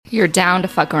You're down to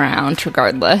fuck around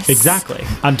regardless. Exactly.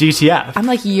 I'm DTF. I'm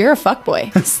like, you're a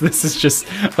fuckboy. This is just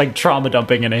like trauma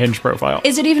dumping in a Hinge profile.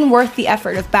 Is it even worth the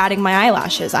effort of batting my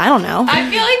eyelashes? I don't know. I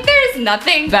feel like there's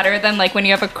nothing better than like when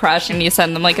you have a crush and you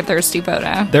send them like a thirsty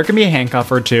photo. There can be a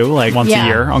handcuff or two, like once a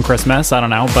year on Christmas. I don't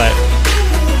know, but...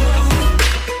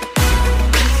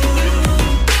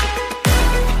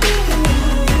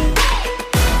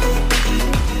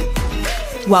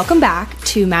 Welcome back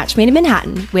to Match Made in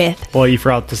Manhattan with... Well, you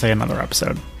forgot to say another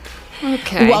episode.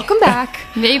 Okay. Welcome back.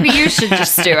 Maybe you should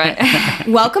just do it.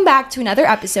 Welcome back to another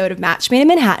episode of Match Made in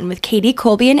Manhattan with Katie,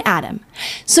 Colby, and Adam.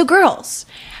 So, girls,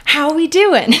 how are we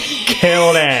doing?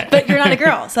 Killed it. But you're not a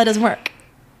girl, so that doesn't work.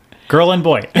 Girl and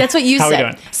boy. That's what you how said. How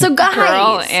we doing? So, guys.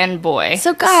 Girl and boy.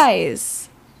 So, guys,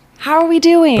 how are we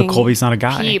doing? But Colby's not a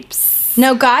guy. Peeps.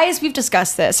 No, guys, we've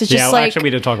discussed this. It's just well, like... actually, we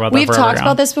did talk about that We've talked ago.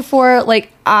 about this before. Like,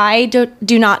 I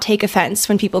do not take offense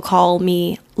when people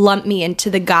lump me into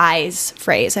the guys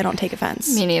phrase. I don't take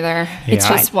offense. Me neither. Yeah. It's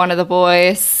just one of the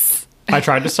boys. I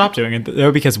tried to stop doing it,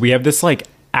 though, because we have this, like,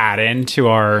 add-in to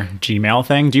our Gmail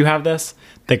thing. Do you have this?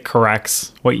 That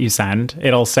corrects what you send.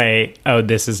 It'll say, oh,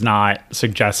 this is not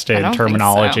suggested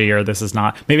terminology, or this is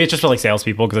not... Maybe it's just for, like,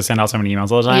 salespeople, because I send out so many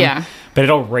emails all the time. Yeah. But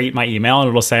it'll rate my email, and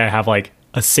it'll say I have, like,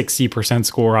 a 60%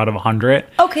 score out of 100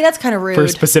 Okay, that's kind of rude. for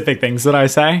specific things that I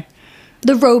say.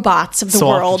 The robots of the So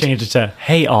I'll have world. to change it to,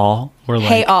 hey, all. We're like,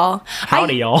 Hey, all.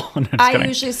 howdy, y'all. No, just I kidding.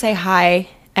 usually say hi,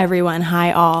 everyone.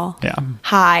 Hi, all. Yeah.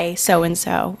 Hi,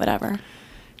 so-and-so, whatever.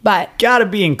 But Gotta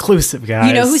be inclusive, guys.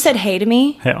 you know who said hey to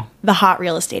me? Who? The hot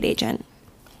real estate agent.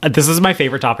 This is my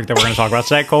favorite topic that we're going to talk about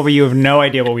today. Colby, you have no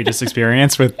idea what we just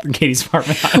experienced with Katie's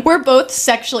apartment. We're both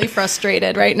sexually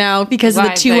frustrated right now because of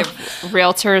Why, the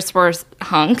realtors were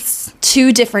hunks.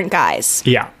 two different guys.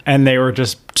 Yeah, and they were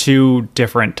just two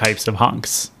different types of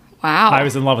hunks. Wow. I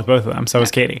was in love with both of them. So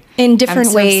was Katie. In I'm different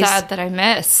so ways. sad that I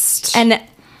missed. And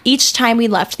each time we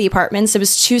left the apartments, it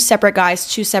was two separate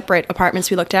guys, two separate apartments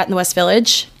we looked at in the West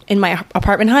Village in my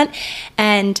apartment hunt.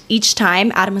 And each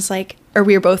time Adam was like, or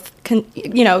we were both,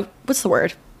 what's the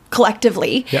word?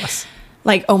 Collectively. Yes.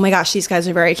 Like, oh my gosh, these guys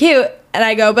are very cute. And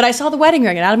I go, but I saw the wedding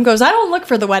ring. And Adam goes, I don't look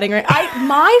for the wedding ring.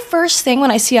 My first thing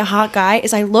when I see a hot guy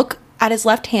is I look at his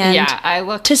left hand. Yeah, I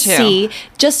look to too. see,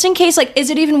 just in case, like, is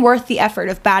it even worth the effort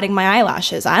of batting my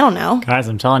eyelashes? I don't know. Guys,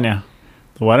 I'm telling you,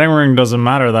 the wedding ring doesn't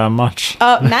matter that much.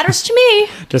 Matters to me.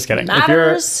 Just kidding.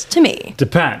 Matters to me.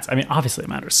 Depends. I mean, obviously it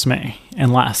matters to me.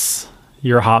 Unless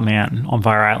you're a hot man on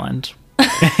Fire Island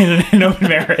in an open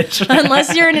marriage.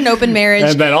 Unless you're in an open marriage.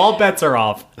 And then all bets are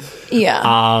off.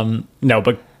 Yeah. No,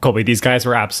 but Colby, these guys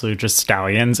were absolute just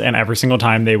stallions. And every single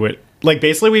time they would, like,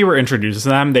 basically we were introduced to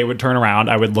them, they would turn around.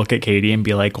 I would look at Katie and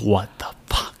be like, what the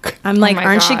fuck? I'm like, my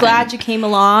aren't you God. glad you came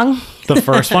along? The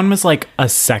first one was like a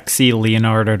sexy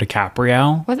Leonardo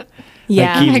DiCaprio. What?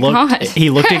 Yeah. Like, Oh my God. he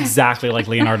looked exactly like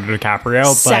Leonardo DiCaprio,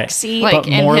 but Sexy. Like but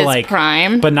in more his like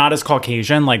prime? but not as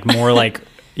Caucasian, like more like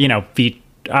feet.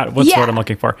 What's the Yeah. word I'm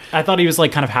looking for? I thought he was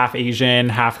like kind of half Asian,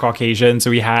 half Caucasian,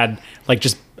 so he had like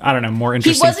just I don't know more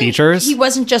interesting features. He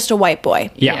wasn't just a white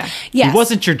boy. Yeah, Yes. he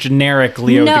wasn't your generic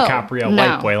Leo No. DiCaprio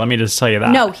No. white boy. Let me just tell you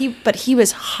that. No, but he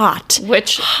was hot.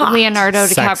 Which Hot. Leonardo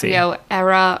Sexy. DiCaprio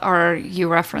era are you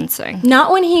referencing?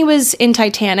 Not when he was in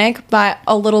Titanic, but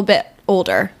a little bit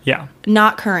older. Yeah,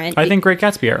 Not current. I think Great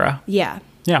Gatsby era. Yeah.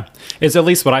 Yeah, it's at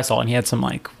least what I saw, and he had some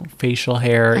like facial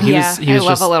hair. He Yeah. was he I was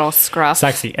love just a little scruff.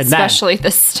 sexy. And then- especially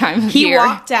this time of He year.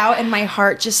 walked out and my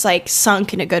heart just like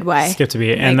sunk in a good way. skipped a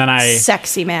beat, and then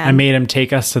Sexy man. I made him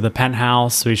take us to the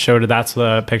penthouse. We showed it. That's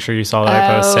the picture you saw that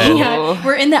I posted. Yeah,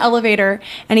 we're in the elevator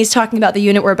and he's talking about the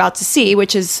unit we're about to see,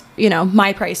 which is,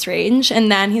 my price range.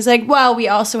 And then he's like, well, we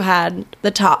also had the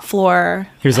top floor.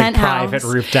 He was like penthouse. private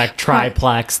roof deck,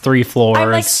 triplex, 3 floors. I'm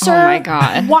like, sir, my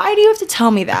God. why do you have to tell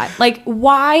me that? Like,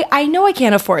 why? I know I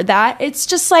can't afford that. It's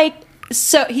just like,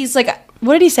 so he's like,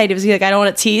 what did he say? Was he like, I don't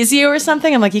want to tease you or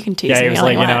something? I'm like, you can tease Yeah, me. he was all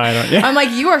like, you you know, want. I don't- yeah. I'm like,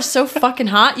 you are so fucking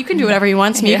hot. You can do whatever you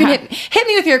want to me. You Yeah. can hit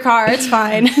me with your car. It's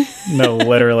fine. No,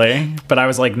 literally. But I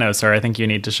was like, no, sir, I think you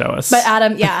need to show us. But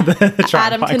Adam, yeah,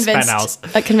 Adam triplex penthouse.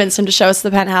 convinced him to show us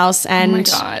the penthouse, and Oh my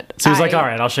God. So he was like, all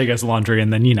right, I'll show you guys the laundry.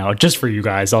 And then, just for you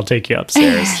guys, I'll take you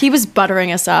upstairs. he was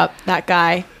buttering us up. That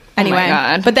guy. Anyway,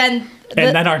 God. but then.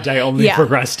 And then our day only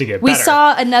progressed to get We better.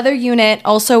 saw another unit.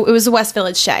 Also, it was the West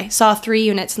Village Shay. Saw 3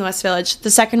 units in the West Village. The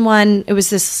second one, it was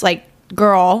this like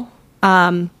girl.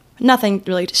 Nothing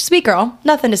really. Sweet girl.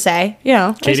 Nothing to say. You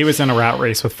know. Katie was in a rat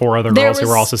race with 4 other girls who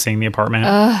were also seeing the apartment.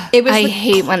 It was. I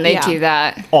hate when they do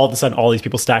that. All of a sudden, all these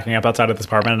people stacking up outside of this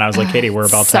apartment, and I was like, Katie, we're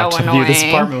about to So have to view this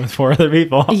annoying. apartment with 4 other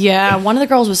people. Yeah, one of the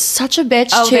girls was such a bitch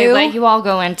Oh, too. they let you all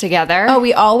go in together? Oh,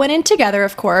 we all went in together,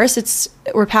 of course.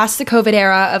 We're past the COVID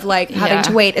era of like having Yeah.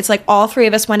 to wait. It's like all 3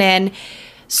 of us went in.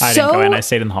 I didn't go in. I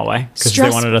stayed in the hallway because they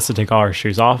stress- wanted us to take all our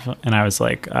shoes off, and I was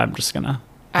like, I'm just gonna.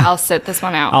 I'll sit this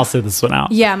one out. I'll sit this one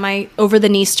out. Yeah, my over the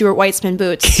knee Stuart Weitzman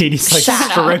boots. Katie's like Shut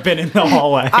up. stripping in the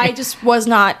hallway. I just was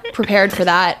not prepared for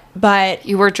that, but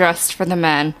You were dressed for the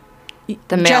men,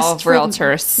 the male dressed for-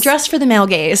 realtors. dressed for the male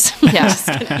gaze. Yes.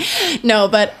 No,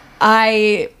 but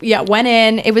I went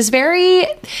in. It was very,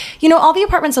 all the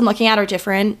apartments I'm looking at are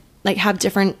different, like have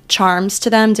different charms to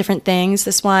them, different things.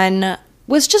 This one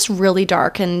was just really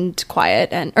dark and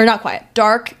quiet or not quiet,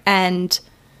 dark and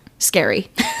scary.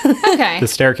 Okay. The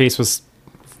staircase was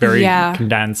very Yeah.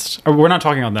 condensed. Oh, we're not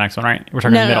talking about the next one, right? We're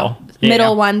talking middle. Yeah,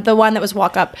 Middle yeah. one, the one that was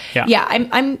walk up. Yeah.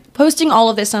 I'm posting all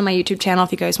of this on my YouTube channel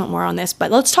if you guys want more on this.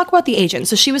 But let's talk about the agent.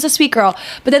 So she was a sweet girl.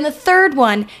 But then the third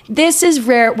one, this is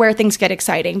where things get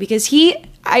exciting because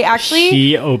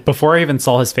Before I even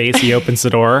saw his face, he opens the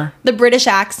door. the British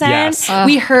accent. Yes.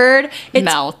 We heard it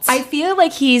Melts. I feel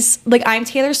like he's like I'm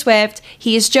Taylor Swift.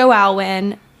 He's Joe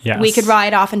Alwyn. Yes. We could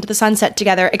ride off into the sunset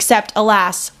together. Except,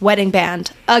 alas, wedding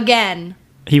band again.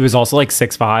 He was also like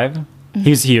 6'5".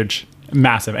 He was huge,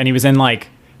 massive, and he was in like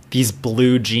these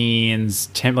blue jeans,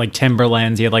 like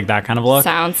Timberlands. He had like that kind of look,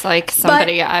 Sounds like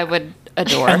somebody I would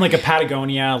adore. and like a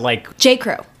Patagonia, like J.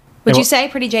 Crew. Would It you wa- say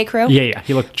pretty J. Crew? yeah.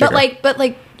 He looked, But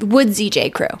like woodsy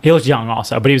J. Crew. he looked young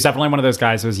also, but he was definitely one of those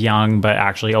guys who was young but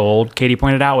actually old. Katie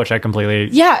pointed out, which I completely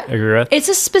agree with. It's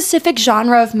a specific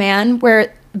genre of man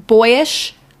where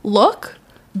boyish look,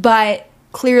 but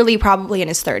clearly probably in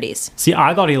his 30s. See,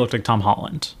 I thought he looked like Tom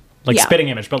Holland, like Yeah. spitting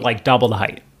image, but like double the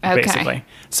height, Okay. basically.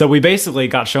 So we basically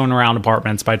got shown around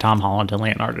apartments by Tom Holland and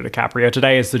Leonardo DiCaprio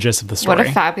today. Is the gist of the story. What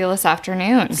a fabulous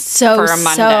afternoon So, for a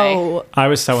Monday. so I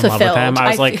was so in love with him. fulfilled. I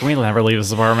was I like, feel- can we never leave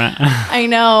this apartment? I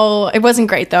know. It wasn't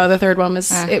great though. The third one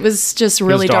was it was just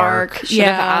really dark. dark. Should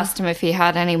have asked him if he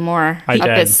had any more I up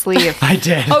did. his sleeve. I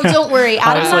did. Oh, don't worry. I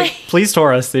Adam was and like, please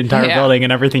tour us the entire Yeah. building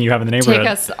and everything you have in the Take neighborhood.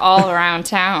 us all around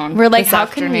town. we're like, this how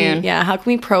can afternoon. how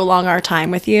can we prolong our time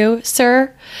with you,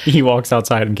 sir? He walks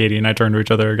outside and Katie and I turn to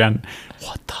each other again.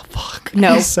 What the fuck?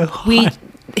 No, He's so hot.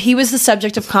 he was the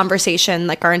subject of conversation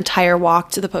like our entire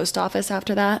walk to the post office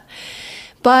after that.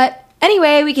 But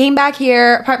anyway, we came back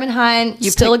here, apartment hunt, You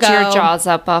still a picked go. your jaws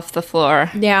up off the floor.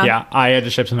 Yeah. Yeah, I had to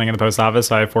ship something in the post office,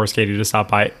 so I forced Katie to stop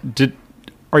by.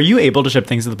 Are you able to ship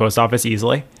things to the post office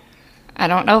easily? I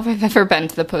don't know if I've ever been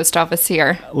to the post office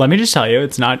here. Let me just tell you,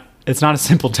 it's not a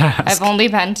simple task. I've only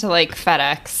been to like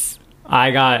FedEx.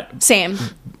 I got Same.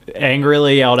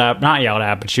 angrily not yelled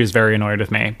at, but she was very annoyed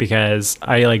with me because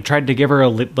I like tried to give her a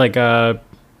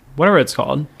whatever it's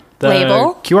called, the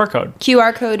Label? QR code.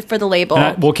 QR code for the label.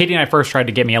 Well, Katie and I first tried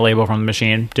to get me a label from the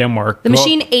machine, didn't work. The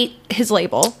machine ate his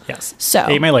label. Yes. So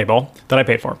Ate my label that I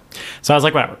paid for. So I was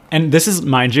like, whatever. And this is,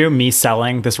 mind you, me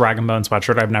selling this rag and bone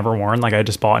sweatshirt I've never worn. Like I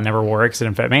just bought and never wore it because it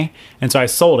didn't fit me. And so I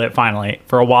sold it finally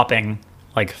for a whopping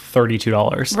like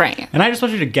 $32. Right. And I just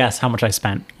want you to guess how much I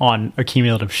spent on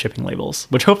accumulative shipping labels,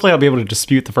 which hopefully I'll be able to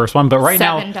dispute the first one. But right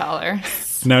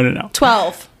 $7. now, no.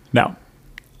 12. No.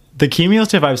 The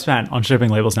cumulative I've spent on shipping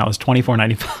labels now is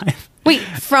 $24.95. Wait,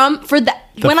 for that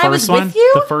The when I was first one, with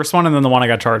you? the first one, and then the one I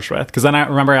got charged with. Because then I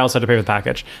remember I also had to pay for the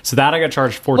package. So that I got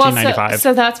charged $14.95.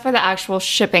 So that's for the actual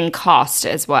shipping cost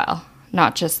as well,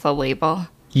 not just the label.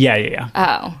 Yeah.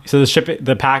 Oh. So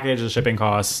the package, the shipping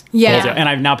costs. Yeah. wholesale, and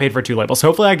I've now paid for 2 labels. So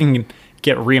hopefully I can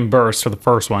get reimbursed for the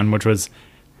first one, which was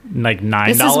like $9.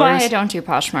 This is why I don't do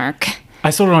Poshmark. I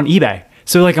sold it on eBay.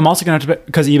 So like I'm also gonna have to,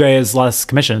 because eBay is less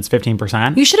commission, it's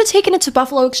 15%. You should have taken it to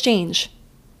Buffalo Exchange.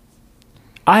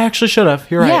 I actually should have.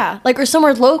 You're right. Yeah, like or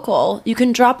somewhere local. You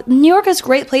can drop. New York has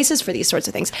great places for these sorts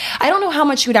of things. I don't know how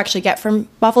much you would actually get from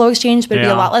Buffalo Exchange, but it'd be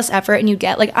a Yeah. lot less effort, and you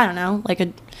get like I don't know, like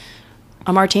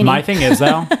a martini. My thing is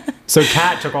though, so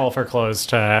Kat took all of her clothes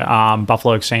to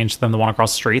Buffalo Exchange, then the one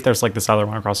across the street. There's like this other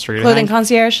one across the street. I Clothing think.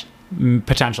 concierge.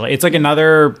 Potentially, it's like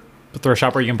another thrift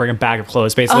shop where you can bring a bag of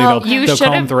clothes. Basically, Oh, they'll You comb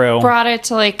should have through. brought it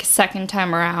to like second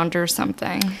time around or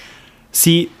something.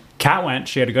 See, Kat went,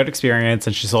 she had a good experience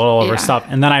and she sold all of her Yeah. stuff.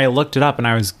 And then I looked it up and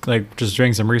I was like just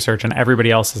doing some research, and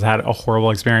everybody else has had a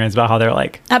horrible experience about how they're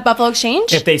like, At Buffalo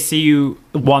Exchange? if they see you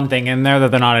one thing in there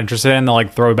that they're not interested in, they'll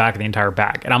like throw back the entire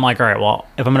bag. And I'm like, all right, well,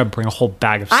 if I'm going to bring a whole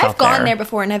bag of stuff I've gone there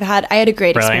before and I had a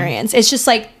great Really? experience. It's just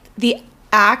like the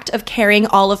act of carrying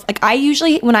all of, like I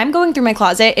usually, when I'm going through my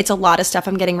closet, it's a lot of stuff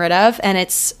I'm getting rid of, and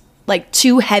it's like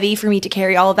too heavy for me to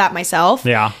carry all of that myself.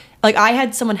 Yeah. Like I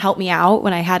had someone help me out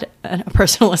when I had a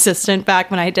personal assistant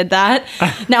back when I did that.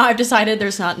 Now I've decided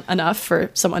there's not enough for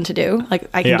someone to do. Like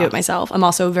I can do it myself. I'm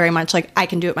also very much like I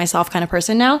can do it myself kind of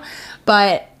person now.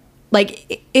 But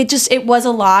like it was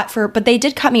a lot but they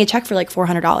did cut me a check for like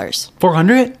 $400.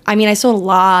 $400? I mean, I sold a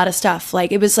lot of stuff.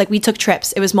 Like it was like we took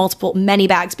trips. It was many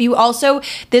bags. But you also,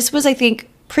 this was I think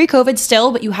pre-COVID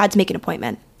still, but you had to make an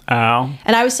appointment. Oh.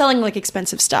 And I was selling like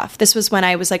expensive stuff. This was when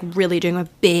I was like really doing a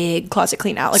big closet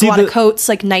clean out. Like a lot of coats,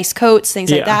 like nice coats, things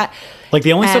like that. Like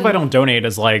the only stuff I don't donate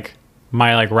is like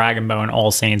my like Rag and Bone,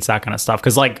 All Saints, that kind of stuff.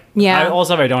 Because like all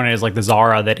stuff I donate is like the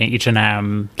Zara, the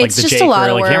H&M, like it's the just J. a lot Crew.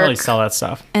 of Like work. can't really sell that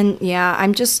stuff. And yeah,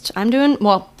 I'm doing,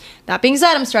 well, that being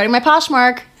said, I'm starting my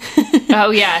Poshmark.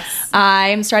 Oh, yes.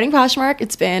 I'm starting Poshmark.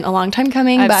 It's been a long time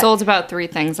coming. I've sold about 3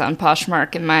 things on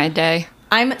Poshmark in my day.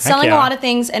 I'm selling a lot of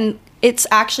things, and it's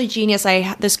actually genius.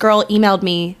 This girl emailed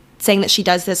me saying that she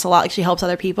does this a lot. Like she helps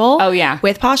other people. Oh, yeah.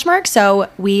 With Poshmark. So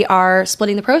we are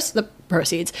splitting the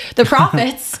proceeds, the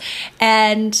profits,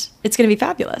 and it's going to be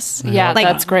fabulous. Yeah, like,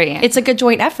 that's great. It's a good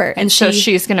joint effort. And so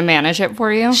she's going to manage it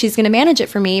for you? She's going to manage it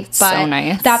for me. But so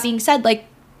nice. That being said, like,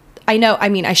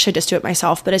 I should just do it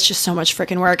myself, but it's just so much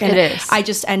freaking work. And it is. I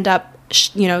just end up,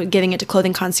 giving it to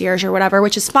Clothing Concierge or whatever,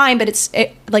 which is fine. But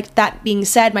like that being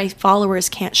said, my followers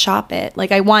can't shop it.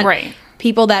 Like I want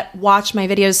people that watch my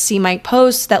videos, see my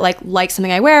posts, that like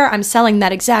something I wear. I'm selling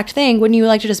that exact thing. Wouldn't you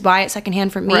like to just buy it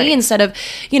secondhand from me instead of,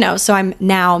 so I'm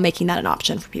now making that an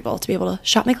option for people to be able to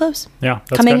shop my clothes. Yeah.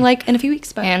 That's coming good. like in a few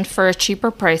weeks. But and for a cheaper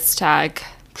price tag.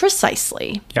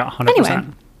 Precisely. Yeah, 100%. Anyway.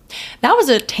 That was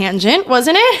a tangent,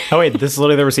 wasn't it? Oh, wait, this is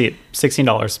literally the receipt.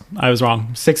 $16. I was wrong.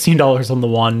 $16 on the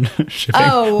one shipping.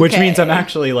 Oh, okay. Which means I'm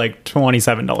actually like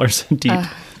 $27 deep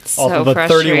off of a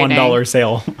 $31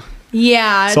 sale.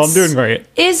 Yeah. So I'm doing great.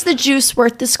 Is the juice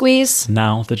worth the squeeze?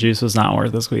 No, the juice was not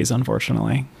worth the squeeze,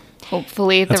 unfortunately.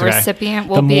 Hopefully the recipient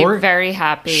will be very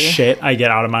happy. Shit I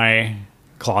get out of my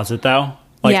closet, though.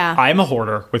 Like, I'm a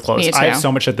hoarder with clothes. I have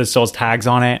so much shit that still has tags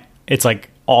on it. It's like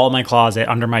all in my closet,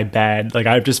 under my bed. Like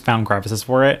I've just found crevices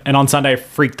for it. And on Sunday I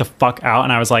freaked the fuck out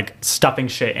and I was like stuffing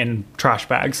shit in trash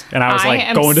bags. And I was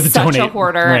like going to the donate such a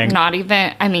hoarder, ring. Not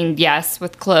even, yes,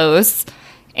 with clothes.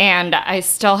 And I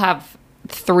still have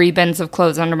 3 bins of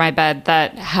clothes under my bed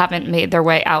that haven't made their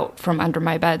way out from under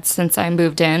my bed since I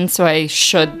moved in. So I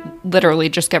should literally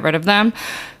just get rid of them.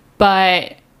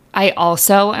 But I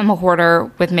also am a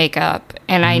hoarder with makeup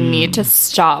and I need to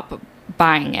stop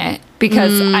buying it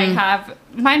because I have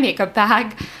my makeup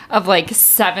bag of like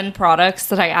 7 products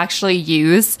that I actually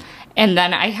use. And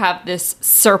then I have this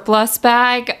surplus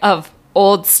bag of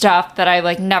old stuff that I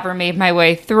like never made my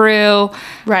way through.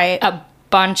 Right. A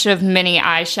bunch of mini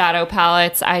eyeshadow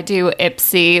palettes. I do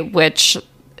Ipsy, which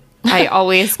I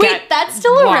always get. Wait, that's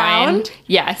still around?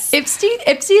 Yes. Ipsy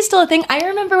is still a thing. I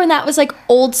remember when that was like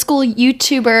old school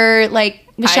YouTuber, like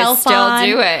Michelle Phan. I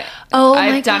still do it. Oh,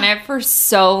 I've done it for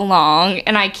so long,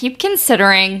 and I keep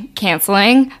considering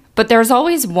canceling, but there's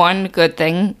always one good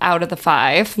thing out of the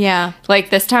 5. Yeah. Like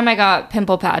this time I got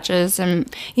pimple patches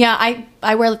and yeah,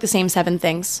 I wear like the same 7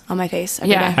 things on my face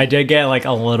every day. I did get like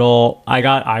I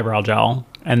got eyebrow gel.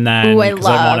 And then because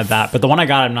I wanted that, but the one I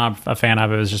got, I'm not a fan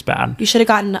of. It was just bad. You should have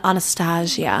gotten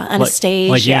Anastasia.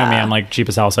 Like man, like cheap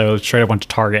as hell. So I straight up went to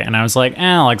Target, and I was like,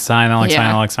 I like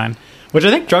sign. Which I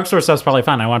think drugstore stuff's probably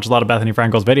fun. I watch a lot of Bethany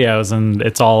Frankel's videos, and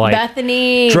it's all like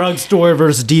Bethany drugstore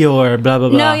versus Dior, blah blah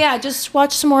blah. No, yeah, just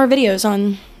watch some more videos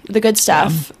on the good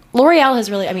stuff. L'Oreal has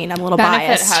really, I'm a little Benefit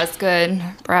biased. has good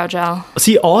brow gel.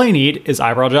 See, all I need is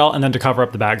eyebrow gel, and then to cover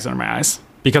up the bags under my eyes.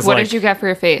 Because what did you get for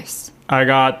your face? I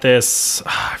got this,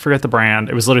 I forget the brand.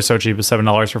 It was literally so cheap. It was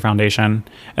 $7 for foundation.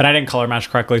 And I didn't color match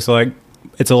correctly. So, like,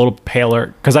 it's a little paler.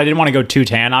 Because I didn't want to go too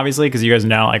tan, obviously. Because you guys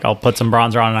know, like, I'll put some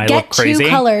bronzer on and I look crazy. Get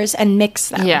 2 colors and mix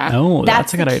them. Yeah. Oh,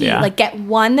 that's a good idea. Like, get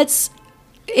one that's,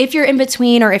 if you're in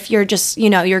between or if you're just,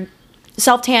 you're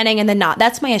self-tanning and then not.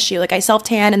 That's my issue. Like, I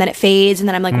self-tan and then it fades and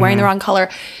then I'm, like, wearing the wrong color.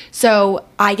 So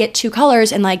I get 2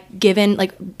 colors and, like,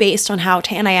 based on how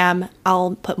tan I am,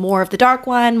 I'll put more of the dark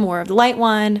one, more of the light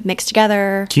one, mixed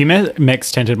together. Can you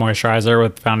mix tinted moisturizer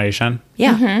with foundation?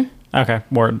 Yeah. Mm-hmm. Okay,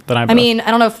 more than I I mean,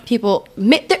 I don't know if people...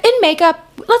 They're in makeup,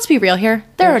 let's be real here.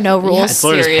 There are no rules. Yeah,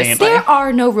 seriously. There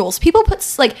are no rules. People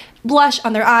put, like, blush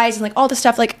on their eyes and, like, all this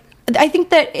stuff, like... I think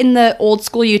that in the old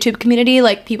school YouTube community,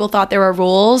 like, people thought there were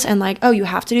rules and, like, oh, you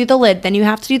have to do the lid, then you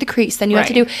have to do the crease, then you have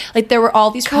to do, like, there were all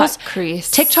these rules.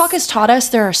 Crease. TikTok has taught us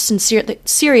there are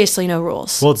seriously no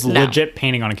rules. Well, it's legit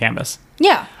painting on a canvas.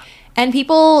 Yeah. And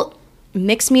people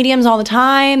mix mediums all the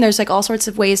time. There's, like, all sorts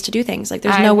of ways to do things. Like,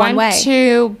 there's no one way. I went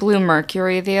to Blue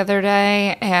Mercury the other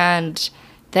day and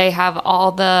They have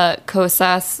all the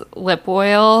Kosas lip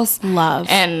oils. Love.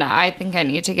 And I think I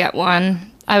need to get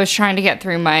one. I was trying to get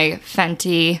through my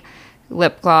Fenty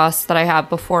lip gloss that I have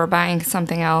before buying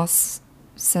something else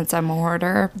since I'm a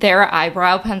hoarder. Their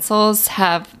eyebrow pencils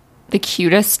have the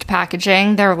cutest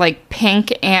packaging. They're like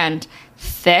pink and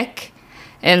thick.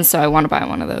 And so I want to buy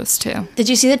one of those too. Did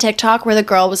you see the TikTok where the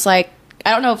girl was like,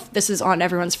 I don't know if this is on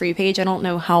everyone's For You page. I don't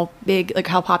know how big, like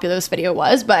how popular this video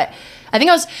was, but I think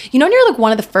I was, you know, when you're like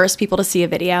one of the first people to see a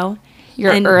video.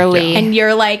 You're early. And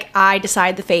you're like, I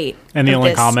decide the fate. And the of only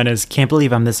this. comment is, can't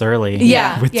believe I'm this early.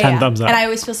 Yeah. With 10 thumbs up. And I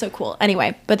always feel so cool.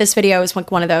 Anyway, but this video is like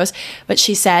one of those. But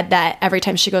she said that every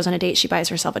time she goes on a date, she buys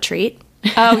herself a treat.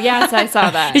 Oh, yes, I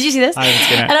saw that. Did you see this? I haven't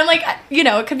seen it. And I'm like, you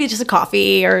know, it could be just a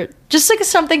coffee or just like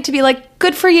something to be like,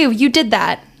 good for you. You did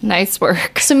that. Nice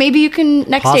work. So maybe you can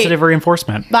next Positive date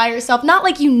reinforcement. buy yourself. Not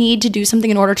like you need to do something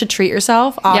in order to treat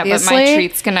yourself, obviously. Yeah, but my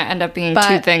treat's going to end up being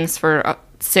 2 things for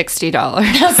 $60.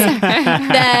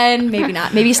 Then maybe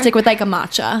not. Maybe stick with like a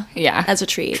matcha. Yeah. As a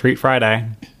treat. Treat Friday.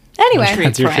 Anyway,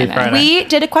 That's your treat Friday. we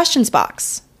did a questions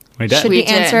box. We did. Should We we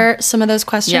did. answer some of those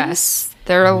questions? Yes.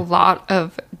 There are a lot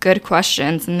of good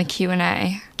questions in the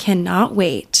Q&A. Cannot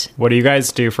wait. What do you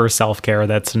guys do for self-care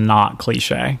that's not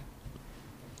cliche?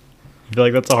 I feel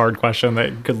like that's a hard question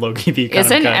that could low-key be kind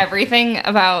Isn't of good. everything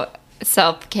about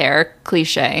self-care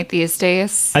cliche these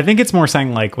days? I think it's more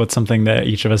saying like what's something that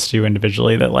each of us do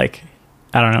individually that like,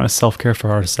 I don't know, is self-care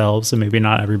for ourselves and maybe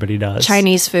not everybody does.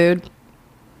 Chinese food.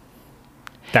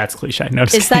 That's cliche. No,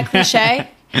 just Is that kidding. cliche?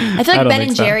 I feel I like don't Ben think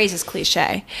and so. Jerry's is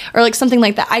cliche. Or like something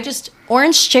like that.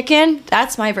 Orange chicken,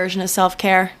 that's my version of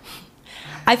self-care.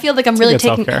 I feel like I'm really good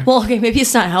taking, self-care. well, okay, maybe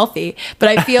it's not healthy, but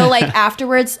I feel like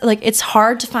afterwards, like it's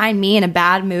hard to find me in a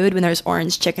bad mood when there's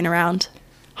orange chicken around.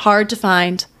 Hard to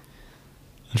find.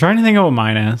 I'm trying to think of what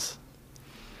mine is.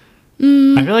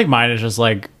 I feel like mine is just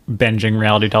like binging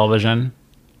reality television.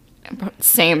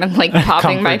 Same, and like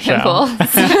popping my Comfort show.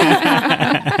 pimples.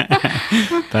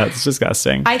 That's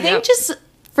disgusting. I think just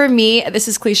for me, this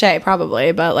is cliche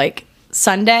probably, but like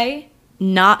Sunday,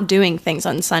 not doing things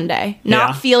on Sunday, not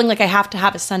Yeah. feeling like I have to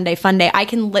have a Sunday fun day. I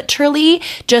can literally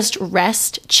just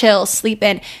rest, chill, sleep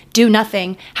in, do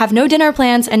nothing, have no dinner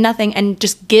plans and nothing, and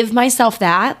just give myself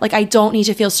that. Like I don't need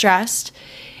to feel stressed.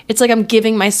 It's like I'm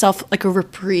giving myself like a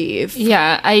reprieve.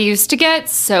 Yeah, I used to get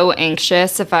so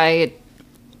anxious if I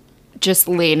just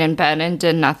laid in bed and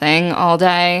did nothing all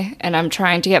day, and I'm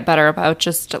trying to get better about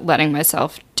just letting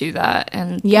myself do that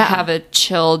and Yeah. have a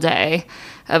chill day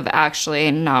of actually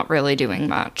not really doing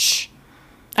much.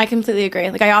 I completely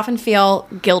agree. Like I often feel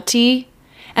guilty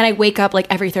and I wake up like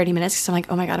every 30 minutes because I'm like,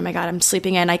 oh my God, I'm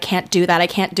sleeping in. I can't do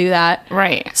that.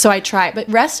 Right. So I try. But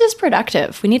rest is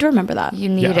productive. We need to remember that. You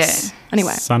need it.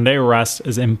 Anyway. Sunday rest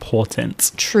is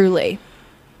important. Truly.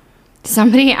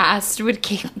 Somebody asked, would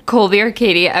Colby or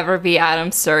Katie ever be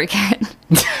Adam's surrogate?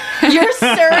 Your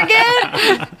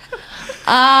surrogate?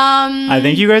 I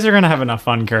think you guys are going to have enough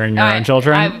fun carrying your own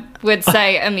children. I would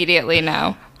say immediately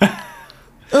no.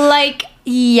 Like,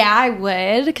 yeah, I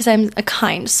would because I'm a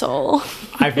kind soul.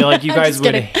 I feel like you I'm guys just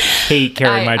would kidding. hate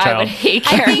carrying my I child. would hate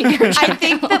carrying your child. I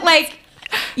think that like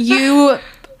you...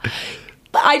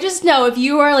 I just know if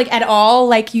you are like at all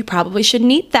like you probably shouldn't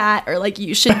eat that or like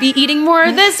you should be eating more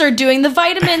of this or doing the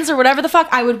vitamins or whatever the fuck,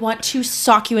 I would want to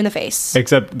sock you in the face.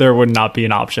 Except there would not be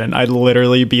an option. I'd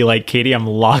literally be like, Katie, I'm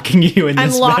locking you in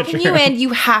this I'm locking you bedroom. in. You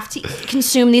have to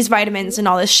consume these vitamins and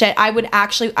all this shit.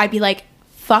 I'd be like,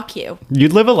 fuck you.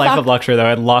 You'd live a life Fuck. of luxury, though.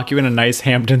 I'd lock you in a nice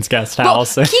Hamptons guest Well,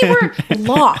 house. keyword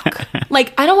lock.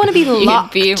 Like, I don't want to be You'd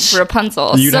locked. be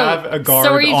Rapunzel. You'd have a guard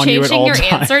so are you on you at changing all your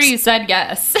times. answer? You said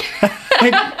yes.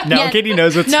 Now Katie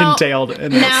knows what's No, entailed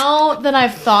in this. Now that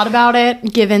I've thought about it,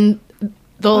 given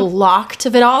the locked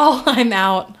of it all, I'm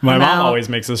out. My I'm mom out. always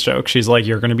makes this joke. She's like,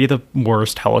 you're going to be the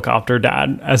worst helicopter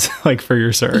dad as like for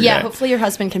your surrogate. Yeah, hopefully your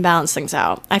husband can balance things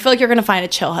out. I feel like you're going to find a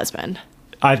chill husband.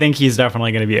 I think he's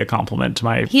definitely going to be a compliment to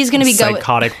my He's gonna be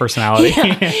psychotic personality.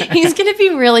 He's going to be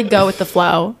really go with the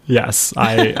flow. Yes,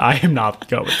 I am not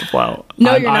go with the flow.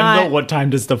 No, I'm you're the not. what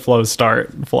time does the flow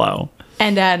start flow.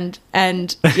 And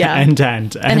yeah.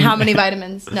 And how many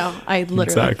vitamins? No, I literally.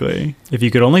 Exactly. If you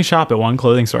could only shop at one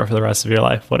clothing store for the rest of your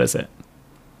life, what is it?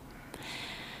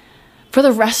 For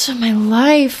the rest of my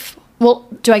life. Well,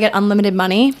 do I get unlimited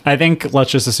money I think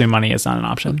let's just assume money is not an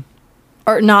option.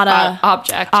 or not a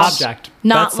Object. Object.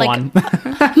 not That's like- the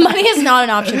one. money is not an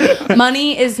option.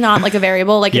 Money is not like a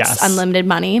variable. Like Yes. it's unlimited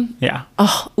money. Yeah.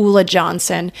 Oh, Ula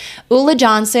Johnson. Ula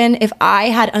Johnson, if I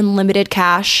had unlimited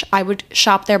cash, I would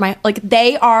shop there.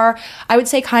 They are, I would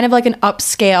say, kind of like an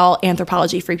upscale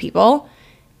Anthropologie free people.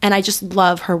 And I just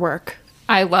love her work.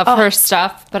 I love her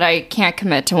stuff, but I can't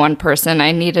commit to one person.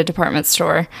 I need a department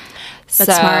store.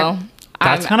 That's smart.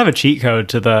 That's kind of a cheat code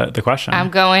to the question. I'm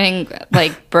going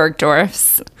like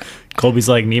Bergdorf's. Colby's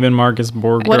like Neiman Marcus,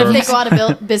 Bergdorf's. What if they go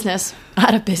out of business?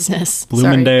 Out of business.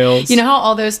 Bloomingdale's. Sorry. You know how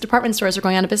all those department stores are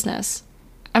going out of business?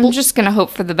 I'm just going to hope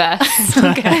for the best.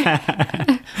 Okay.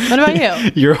 What about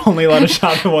you? You're only allowed to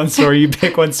shop at one store. You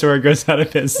pick one store, it goes out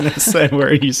of business, and where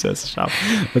are you supposed to shop?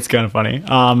 That's kind of funny.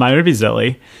 Mine would be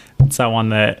Zilly. It's that one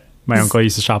that my uncle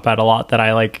used to shop at a lot that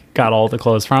I like got all the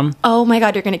clothes from. Oh my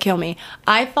God, you're going to kill me.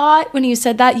 I thought when you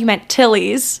said that, you meant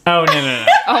Tilly's. Oh, no.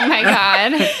 Oh my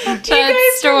God. guys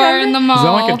store remember? in the mall. Is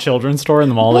that like a children's store in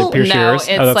the mall, like Pierce No, Shears?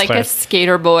 it's like a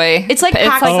skater boy. It's like It's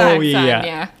PacSun. Oh, yeah.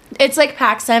 yeah. It's like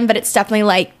PacSun, but it's definitely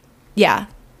like, yeah.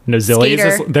 No, Zilly's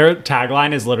Skater. their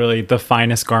tagline is literally the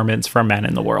finest garments for men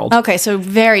in the world. Okay, so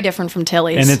very different from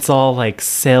Tilly's. And it's all like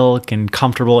silk and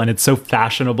comfortable, and it's so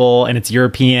fashionable, and it's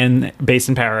European, based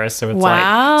in Paris, so it's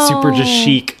Wow. like super just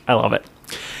chic. I love it.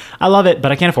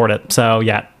 But I can't afford it. So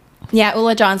yeah, Yeah,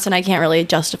 Ulla Johnson, I can't really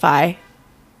justify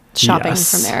shopping Yes.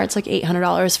 from there. It's like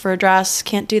 $800 for a dress.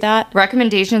 Can't do that.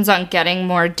 Recommendations on getting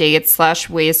more dates /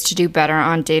 ways to do better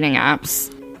on dating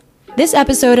apps. This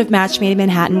episode of Match Made in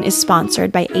Manhattan is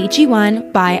sponsored by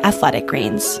AG1 by Athletic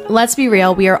Greens. Let's be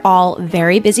real, we are all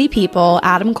very busy people.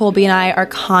 Adam, Colby, and I are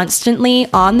constantly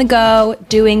on the go,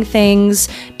 doing things,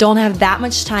 don't have that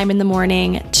much time in the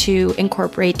morning to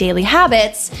incorporate daily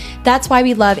habits. That's why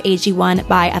we love AG1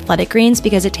 by Athletic Greens,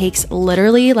 because it takes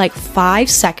literally like 5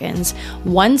 seconds,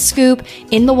 1 scoop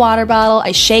in the water bottle.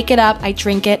 I shake it up, I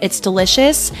drink it, it's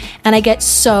delicious, and I get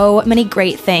so many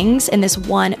great things in this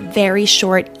one very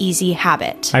short, easy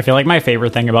habit. I feel like my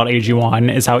favorite thing about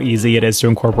AG1 is how easy it is to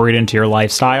incorporate into your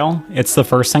lifestyle. It's the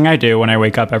first thing I do when I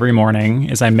wake up every morning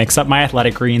is I mix up my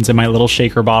Athletic Greens in my little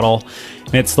shaker bottle.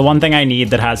 And it's the one thing I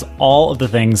need that has all of the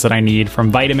things that I need,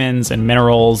 from vitamins and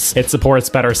minerals. It supports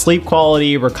better sleep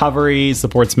quality, recovery,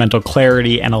 supports mental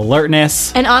clarity and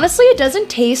alertness. And honestly, it doesn't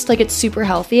taste like it's super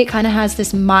healthy. It kind of has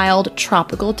this mild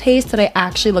tropical taste that I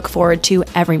actually look forward to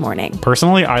every morning.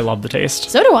 Personally, I love the taste.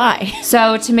 So do I.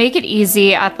 So, to make it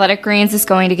easy, Athletic Greens is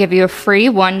going to give you a free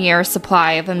 1-year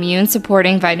supply of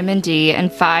immune-supporting vitamin D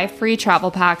and 5 free travel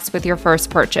packs with your first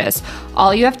purchase.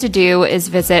 All you have to do is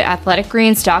visit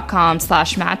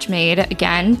athleticgreens.com/matchmade.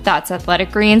 Again, that's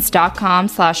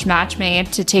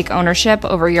athleticgreens.com/matchmade to take ownership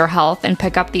over your health and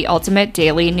pick up the ultimate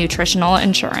daily nutritional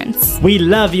insurance. We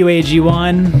love you,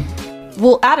 AG1.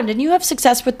 Well, Adam, didn't you have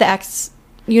success with the X?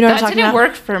 You know what I'm That talking didn't about?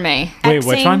 work for me. Wait,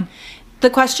 which Xing. one? The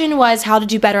question was how to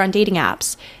do better on dating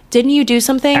apps. Didn't you do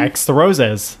something? X the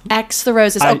roses. X the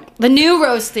roses. I- Oh, the new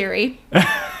rose theory.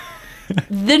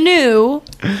 The new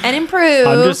and improved.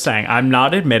 I'm just saying, I'm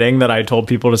not admitting that I told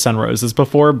people to send roses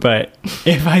before, but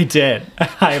if I did,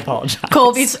 I apologize.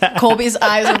 Colby's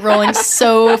eyes are rolling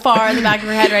so far in the back of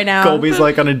her head right now. Colby's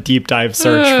like on a deep dive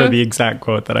search for the exact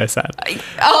quote that I said.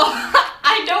 Oh,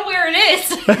 I know where it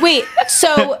is. Wait,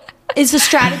 so is the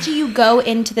strategy you go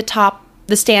into the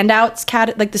standouts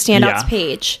Yeah.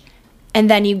 page, and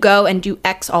then you go and do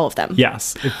X all of them?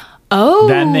 Yes. Oh.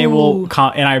 Then they will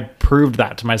and I proved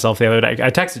that to myself the other day. I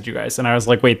texted you guys and I was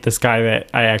like, wait, this guy that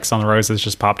I X on the roses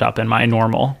just popped up in my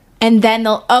normal. And then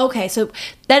okay, so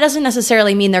that doesn't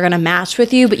necessarily mean they're going to match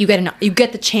with you, but you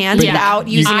get the chance without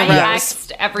using I a rose.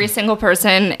 texted every single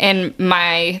person in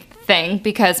my thing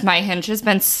because my Hinge has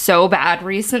been so bad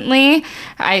recently.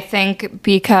 I think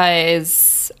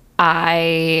because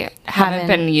I haven't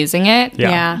been using it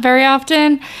Yeah. very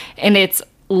often, and it's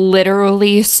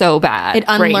literally so bad It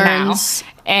right now. unlearns.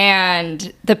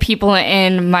 And the people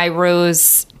in my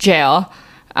rose jail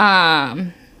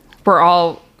were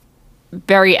all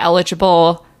very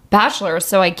eligible bachelors,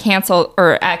 so I canceled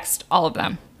or X'd all of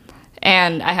them,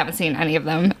 and I haven't seen any of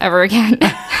them ever again.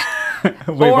 Wait,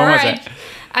 when was it?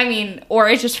 Or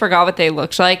I just forgot what they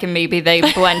looked like, and maybe they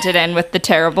blended in with the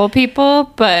terrible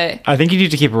people. But I think you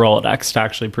need to keep a Rolodex to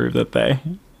actually prove that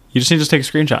you just need to take a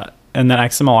screenshot and then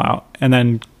X them all out and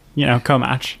then,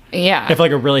 co-match. yeah, If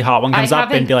like a really hot one comes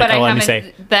up and be like, but oh, I let me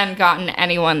haven't see. then gotten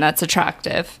anyone that's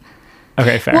attractive.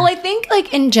 Okay, fair. Well, I think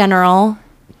like in general,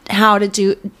 how to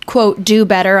do quote do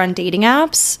better on dating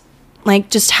apps, like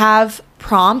just have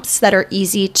prompts that are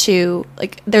easy to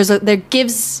like. It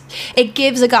gives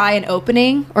a guy an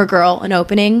opening or girl an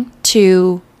opening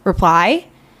to reply,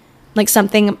 like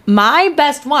something. My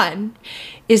best one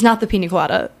is not the pina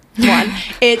colada one.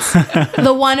 It's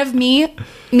the one of me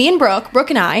and Brooke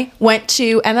and I went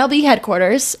to MLB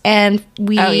headquarters and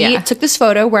we took this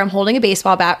photo where I'm holding a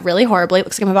baseball bat really horribly. It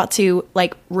looks like I'm about to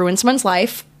like ruin someone's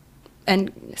life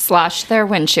and Slash their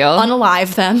windshield.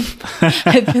 unalive them.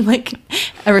 I've been like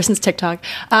ever since TikTok.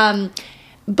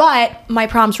 But my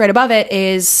prompts right above it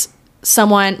is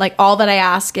someone, like, all that I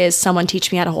ask is someone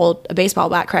teach me how to hold a baseball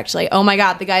bat correctly. Oh my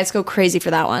God, the guys go crazy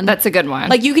for that one. That's a good one.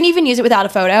 Like, you can even use it without a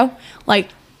photo. Like,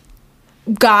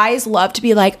 guys love to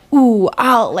be like, ooh,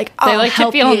 I'll they like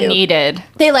help to feel you. needed.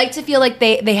 They like to feel like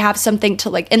they have something to,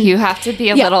 like, and You have to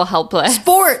be a little helpless.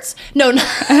 Sports. No, well,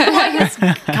 I guess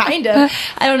kind of.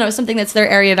 I don't know, something that's their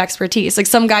area of expertise. Like,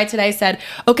 some guy today said,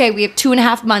 okay, we have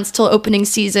 2.5 months till opening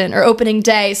season or opening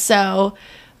day, so,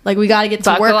 like, we got to get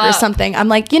to Buckle work up. or something. I'm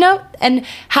like, and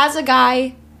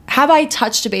have I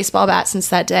touched a baseball bat since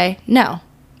that day? No.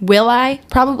 Will I?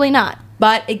 Probably not.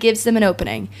 But it gives them an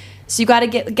opening. So you got to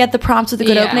get the prompts with the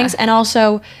good openings, and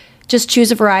also just choose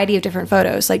a variety of different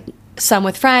photos, like some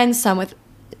with friends,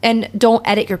 and don't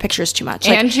edit your pictures too much.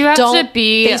 Like, And you have to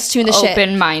be Facetune the shit.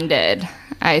 open-minded,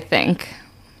 I think.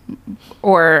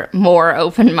 Or more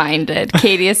open-minded.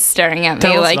 Katie is staring at me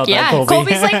Tell us like, about that, yeah. Colby.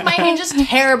 Colby's like, my hinge is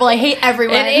terrible. I hate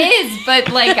everyone. It is, but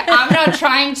like I'm not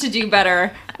trying to do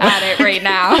better at it right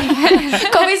now.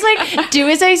 Colby's like, do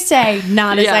as I say,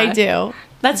 not as I do.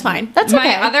 That's fine. That's okay.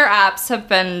 My other apps have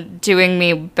been doing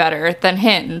me better than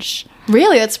Hinge.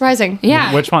 Really? That's surprising.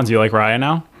 Yeah. Which ones? You like Raya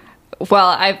now? Well,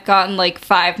 I've gotten like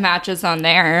 5 matches on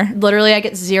there. Literally, I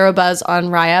get 0 buzz on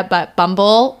Raya, but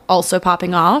Bumble also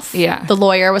popping off. Yeah. The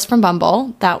lawyer was from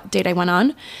Bumble, that date I went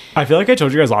on. I feel like I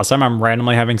told you guys last time I'm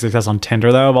randomly having success on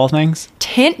Tinder, though, of all things.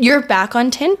 You're back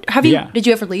on Tinder? Yeah. Did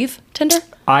you ever leave Tinder?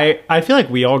 I feel like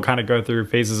we all kind of go through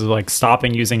phases of like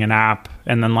stopping using an app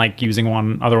and then like using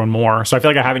other one more. So I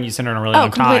feel like I haven't used Tinder in a really long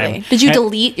time. Did you And-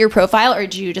 delete your profile, or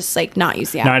did you just like not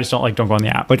use the app? No, I just don't go on the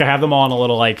app. Like I have them all in a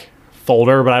little like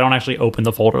folder, but I don't actually open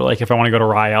the folder. Like if I want to go to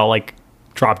Raya, I'll like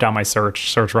drop down my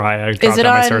search Raya, drop Is it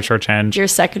down my on search Hinge. your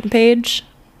second page?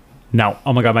 No.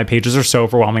 Oh my God, my pages are so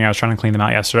overwhelming. I was trying to clean them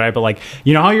out yesterday, but like,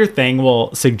 you know how your thing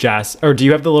will suggest, or do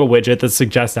you have the little widget that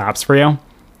suggests apps for you?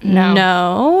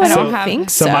 No. I don't don't think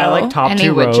so. So my like top Any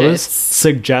 2 rows widgets.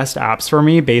 suggest apps for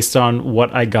me based on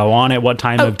what I go on at what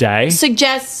time of day.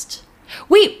 Suggest.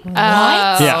 Wait, what?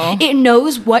 Yeah. It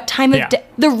knows what time of Yeah. day.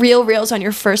 The real reels on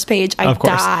your first page. I Of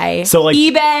course. die. So, like-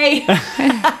 eBay.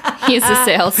 He's a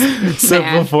salesman. So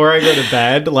before I go to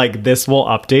bed, like this will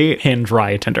update Hinge,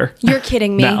 Raya, Tinder. You're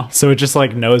kidding me. No. So it just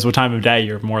like knows what time of day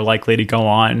you're more likely to go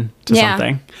on to Yeah.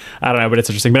 something. I don't know, but it's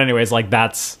interesting. But anyways, like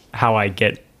that's how I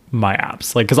get my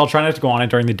apps. Like, cause I'll try not to go on it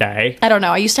during the day. I don't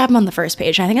know. I used to have them on the first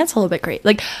page. I think that's a little bit crazy.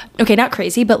 Like, okay, not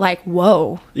crazy, but like,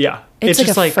 whoa. Yeah. It's like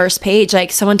just a first page.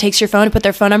 Like someone takes your phone to put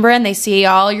their phone number in, they see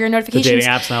all your notifications. dating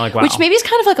apps, and they're like, wow. Which maybe is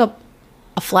kind of like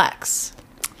a flex.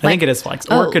 I think it is flex.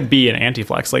 Or Oh. it could be an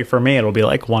anti-flex. Like for me, it'll be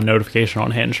like 1 notification on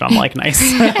Hinge. And I'm like, nice.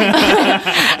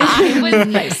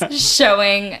 I was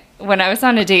showing when I was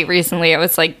on a date recently, I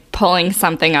was like pulling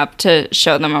something up to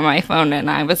show them on my phone,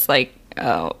 and I was like,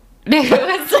 oh. It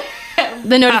was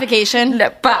The notification.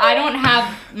 but I don't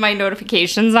have my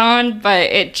notifications on, but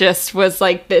it just was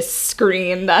like this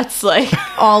screen that's like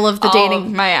All of the all dating.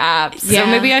 of my apps. Yeah. So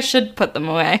maybe I should put them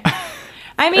away.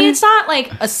 I mean, it's not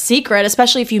like a secret,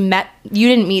 especially if you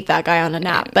didn't meet that guy on an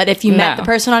app. But if you met No. the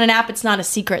person on an app, it's not a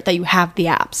secret that you have the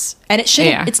apps. And it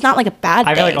shouldn't, Yeah. it's not like a bad I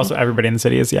thing. feel like also everybody in the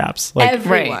city has the apps. Like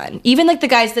Everyone. Even like the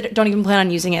guys that don't even plan on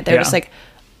using it, they're Yeah. just like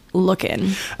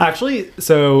looking. Actually,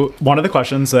 so one of the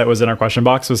questions that was in our question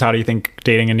box was how do you think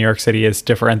dating in New York City is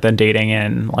different than dating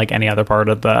in like any other part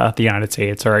of the United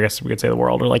States, or I guess we could say the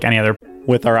world, or like any other.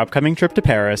 With our upcoming trip to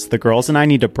Paris, the girls and I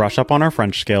need to brush up on our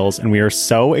French skills, and we are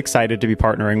so excited to be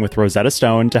partnering with Rosetta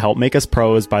Stone to help make us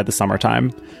pros by the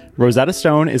summertime. Rosetta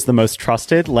Stone is the most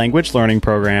trusted language learning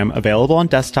program available on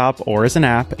desktop or as an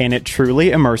app, and it truly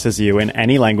immerses you in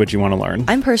any language you want to learn.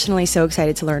 I'm personally so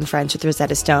excited to learn French with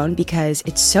Rosetta Stone because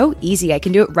it's so easy. I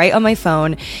can do it right on my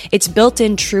phone. Its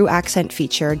built-in true accent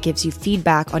feature gives you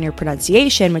feedback on your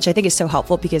pronunciation, which I think is so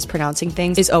helpful because pronouncing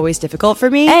things is always difficult for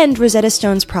me. And Rosetta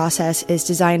Stone's process is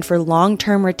designed for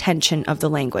long-term retention of the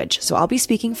language. So I'll be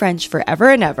speaking French forever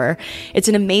and ever. It's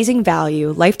an amazing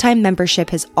value. Lifetime membership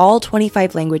has all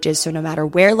 25 languages, so no matter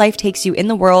where life takes you in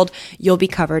the world, you'll be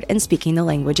covered and speaking the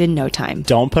language in no time.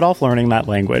 Don't put off learning that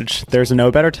language. There's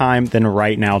no better time than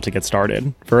right now to get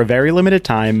started. For a very limited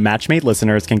time, Matchmade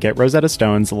listeners can get Rosetta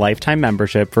Stone's lifetime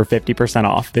membership for 50%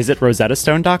 off. Visit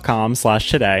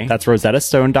rosettastone.com/today. That's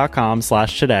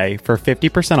rosettastone.com/today for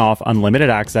 50% off unlimited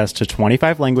access to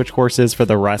 25 language courses for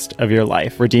the rest of your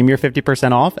life. Redeem your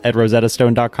 50% off at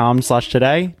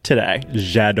rosettastone.com/today today.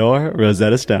 J'adore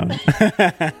Rosetta Stone.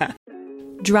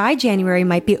 Dry January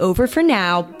might be over for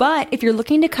now, but if you're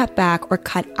looking to cut back or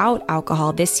cut out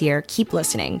alcohol this year, keep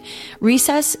listening.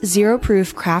 Recess Zero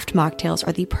Proof Craft Mocktails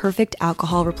are the perfect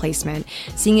alcohol replacement,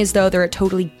 seeing as though they're a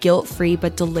totally guilt-free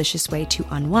but delicious way to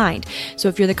unwind. So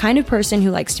if you're the kind of person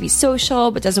who likes to be social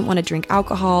but doesn't want to drink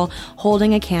alcohol,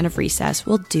 holding a can of Recess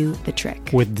will do the trick.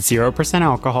 With 0%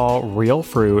 alcohol, real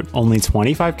fruit, only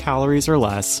 25 calories or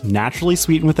less, naturally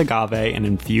sweetened with agave, and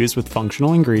infused with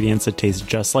functional ingredients that taste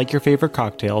just like your favorite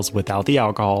cocktails without the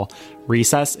alcohol,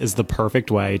 Recess is the perfect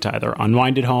way to either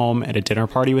unwind at home, at a dinner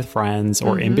party with friends,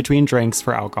 or in between drinks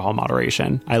for alcohol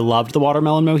moderation. I loved the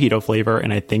watermelon mojito flavor,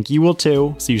 and I think you will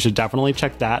too, so you should definitely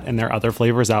check that and their other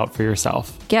flavors out for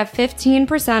yourself. Get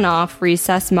 15% off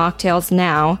Recess mocktails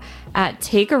now at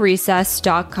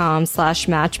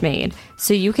takearecess.com/matchmade,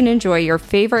 so you can enjoy your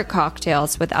favorite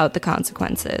cocktails without the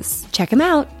consequences. Check them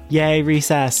out. Yay,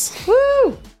 Recess.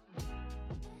 Woo!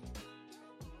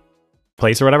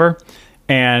 Place or whatever.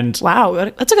 And Wow,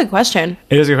 that's a good question.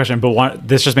 it is a good question, but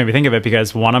this just made me think of it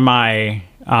because one of my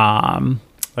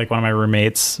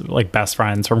roommates, like best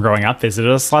friends from growing up, visited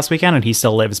us last weekend, and he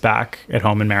still lives back at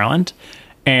home in Maryland.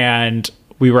 And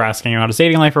we were asking him about his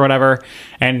dating life or whatever,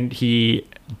 and he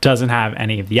doesn't have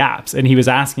any of the apps. And he was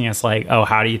asking us like, "Oh,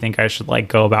 how do you think I should like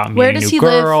go about meeting Where does new he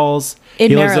live girls?" in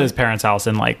He lives at Maryland? his parents' house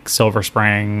in like Silver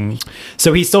Spring,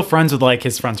 so he's still friends with like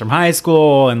his friends from high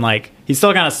school, and like he's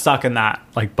still kind of stuck in that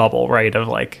like bubble, right, of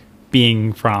like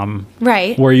being from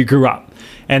Right. where you grew up.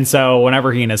 And so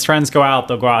whenever he and his friends go out,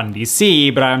 they'll go out in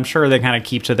DC, but I'm sure they kind of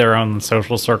keep to their own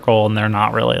social circle, and they're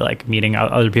not really like meeting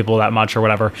other people that much or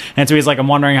whatever. And so he's like, I'm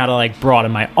wondering how to like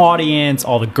broaden my audience.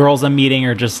 All the girls I'm meeting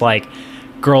are just like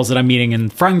girls that I'm meeting in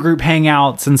friend group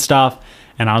hangouts and stuff.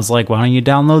 And I was like, why don't you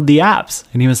download the apps?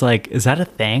 And he was like, is that a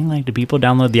thing? Like, do people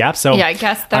download the apps? So Yeah, I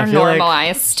guess they're feel like,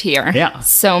 normalized here. Yeah.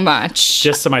 So much.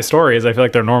 just to my stories, I feel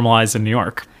like they're normalized in New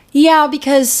York. Yeah,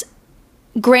 because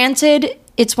granted,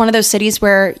 it's one of those cities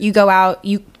where you go out,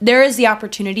 there is the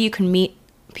opportunity you can meet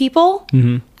people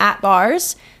at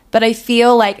bars, but I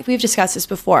feel like we've discussed this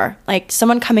before, like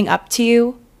someone coming up to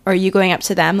you or you going up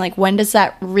to them, like when does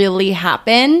that really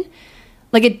happen?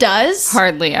 Like it does.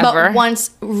 Hardly ever. But once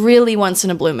in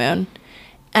a blue moon.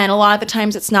 And a lot of the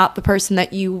times it's not the person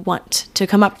that you want to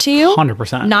come up to you.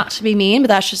 100%. Not to be mean, but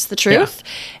that's just the truth.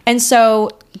 Yeah. And so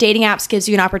dating apps gives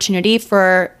you an opportunity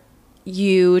for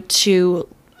you to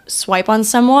swipe on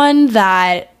someone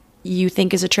that you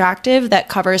think is attractive, that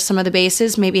covers some of the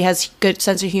bases, maybe has good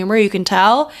sense of humor, you can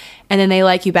tell, and then they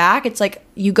like you back. It's like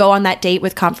you go on that date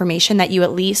with confirmation that you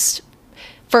at least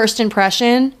first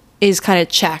impression is kind of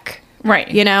check. Right.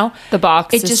 You know? The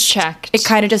box it is just checked. It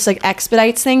kind of just like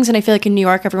expedites things. And I feel like in New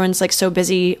York, everyone's like so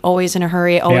busy, always in a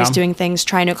hurry, always doing things,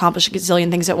 trying to accomplish a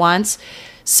gazillion things at once.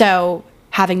 So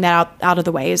having that out of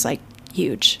the way is like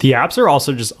huge. The apps are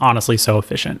also just honestly so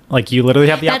efficient. Like you literally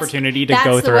have the opportunity to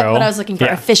go through. What I was looking for.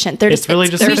 Yeah. Efficient. It's really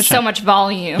just There's efficient. so much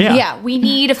volume. Yeah. We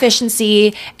need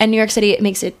efficiency, and New York City, it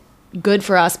makes it good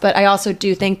for us. But I also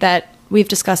do think that we've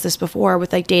discussed this before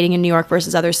with like dating in New York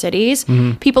versus other cities.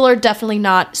 People are definitely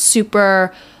not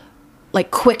super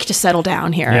like quick to settle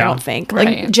down here. Yeah. I don't think.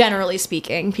 Right. Like generally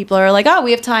speaking, people are like, oh,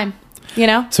 we have time. You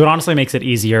know. So it honestly makes it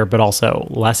easier, but also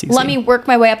less easy. Let me work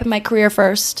my way up in my career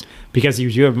first. Because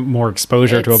you do have more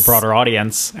exposure to a It's- broader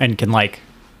audience and can like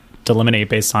eliminate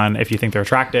based on if you think they're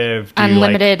attractive. Do you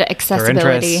Unlimited like their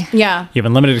accessibility. interests? Yeah. You have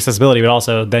unlimited accessibility, but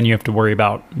also then you have to worry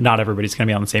about not everybody's going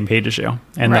to be on the same page as you.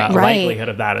 And Right. the Right. likelihood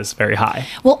of that is very high.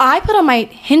 Well, I put on my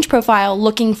Hinge profile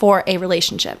looking for a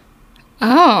relationship.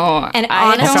 Oh, And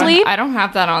I honestly- don't, I don't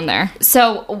have that on there.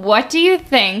 So, what do you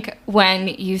think when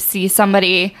you see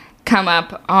somebody come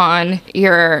up on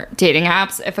your dating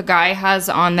apps? If a guy has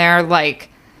on there like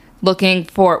looking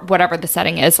for whatever the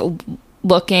setting is,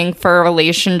 looking for a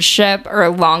relationship or a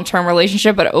long-term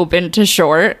relationship, but open to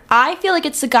short. I feel like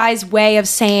it's the guy's way of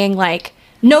saying like,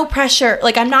 no pressure.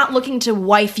 Like I'm not looking to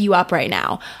wife you up right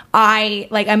now.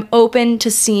 I'm open to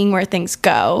seeing where things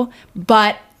go,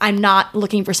 but I'm not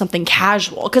looking for something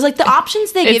casual. Because like the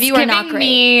options they give you are not giving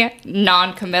great. me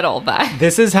non-committal vibes.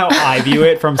 This is how I view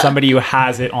it from somebody who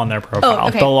has it on their profile.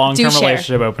 okay. The long-term Do share.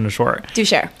 relationship open to short. Do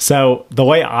share. So the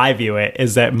way I view it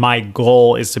is that my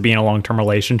goal is to be in a long-term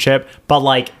relationship. But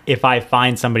like if I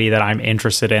find somebody that I'm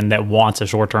interested in that wants a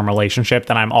short-term relationship,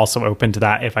 then I'm also open to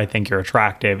that if I think you're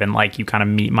attractive and like you kind of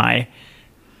meet my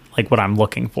like what I'm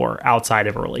looking for outside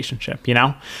of a relationship, you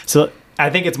know? So I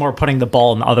think it's more putting the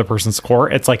ball in the other person's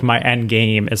court. It's like my end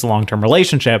game is a long-term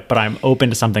relationship, but I'm open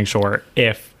to something short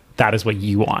if that is what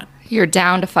you want. You're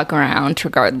down to fuck around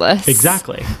regardless.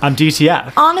 Exactly. I'm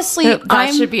DTF. Honestly,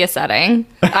 That should be a setting.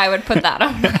 I would put that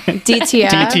on. DTF.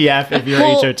 DTF if you're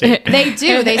Well, HOT. They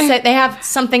do. They said they have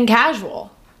something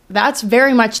casual. That's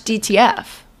very much DTF.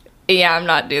 Yeah, I'm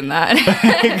not doing that.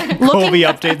 Colby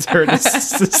updates her to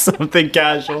something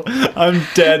casual. I'm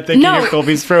dead thinking No. of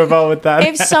Colby's profile with that.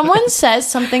 If someone says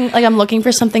something like I'm looking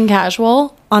for something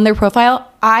casual on their profile,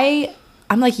 I'm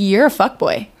like, you're a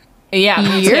fuckboy. Yeah,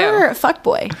 me You're too. a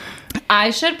fuckboy. I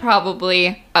should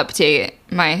probably update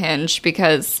my Hinge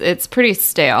because it's pretty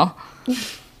stale.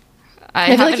 I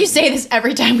feel like haven't- you say this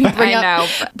every time we bring I up.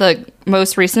 know. The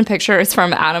most recent picture is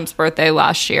from Adam's birthday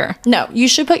last year. No, you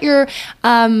should put your.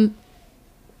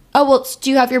 Oh well, do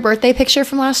you have your birthday picture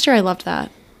from last year? I loved that.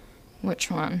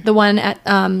 Which one? The one at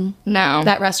No.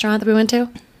 that restaurant that we went to.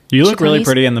 You look really Chiconis?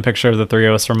 pretty in the picture of the three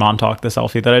of us from Montauk, the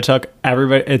selfie that I took.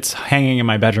 Everybody, it's hanging in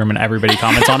my bedroom and everybody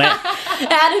comments on it.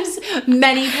 Adam's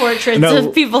many portraits No.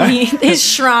 of people his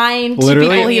shrine to Literally-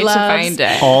 people I he need to loves. find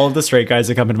it. All of the straight guys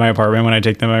that come into my apartment, when I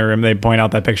take them in my room, they point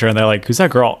out that picture and they're like, who's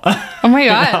that girl? Oh my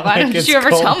god! Why Like, didn't it's you ever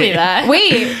tell Colby. me that?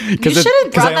 Wait, you should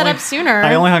have brought that up sooner.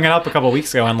 I only hung it up a couple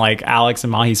weeks ago and like Alex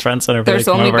and Mahi's friends and everybody There's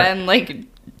come only over. been like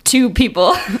 2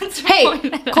 people. Hey,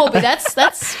 Colby, that's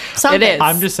something. It is.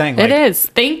 I'm just saying, It like, is.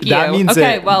 Thank you. That means okay,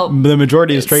 that well, the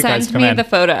majority of straight guys send come me in. the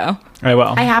photo. I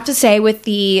will. I have to say, with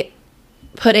the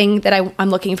putting that I'm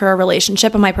looking for a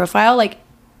relationship on my profile, like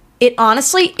it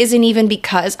honestly isn't even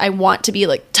because I want to be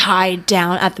like tied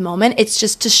down at the moment. It's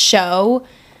just to show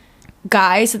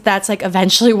guys that that's like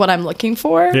eventually what I'm looking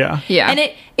for. Yeah. Yeah. And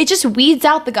it just weeds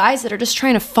out the guys that are just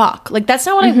trying to fuck. Like that's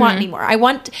not what I want anymore. I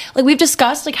want, like we've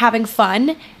discussed, like having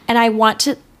fun, and I want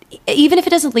to, even if it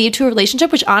doesn't lead to a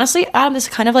relationship, which honestly, Adam, this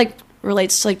kind of like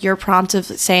relates to like your prompt of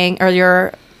saying, or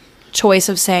your choice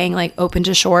of saying like open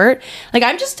to short. Like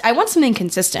I want something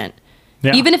consistent.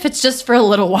 Yeah. Even if it's just for a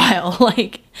little while.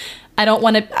 Like I don't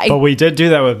want to. But we did do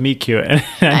that with Meet Cute and it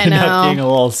ended up know. being a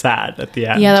little sad at the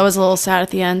end. Yeah, that was a little sad at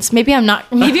the end. So maybe I'm not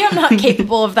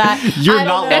capable of that. You're I don't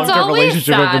not know. It's long-term always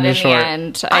relationship sad open in to the short.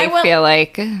 end. I I will- feel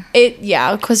like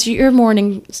Yeah, because your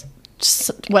morning,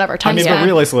 whatever I time. mean, Yeah. but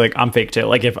realistically, like, I'm fake too.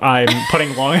 Like, if I'm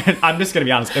putting I'm just gonna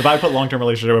be honest. If I put long-term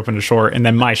relationship open to short, and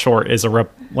then my short is a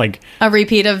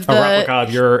repeat of the replica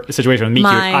of your situation with Meet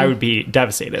Cute, Mine. I would be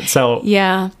devastated. So,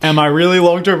 Yeah. am I really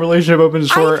long-term relationship open to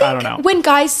short? I don't know. When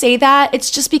guys say that,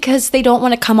 it's just because they don't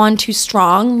want to come on too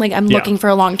strong. Like I'm Yeah. looking for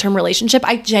a long-term relationship.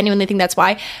 I genuinely think that's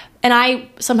why. And I'm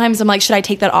like, should I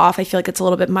take that off? I feel like it's a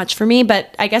little bit much for me.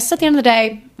 But I guess at the end of the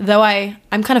day, though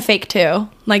I'm kind of fake too.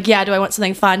 Like, yeah, do I want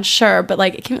something fun? Sure. But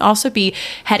like it can also be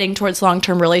heading towards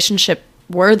long-term relationship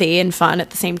worthy and fun at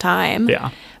the same time.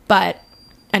 Yeah. But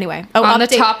anyway. Oh, on the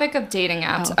update. topic of dating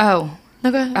apps. Oh,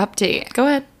 No, go ahead. update. Go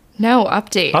ahead. No,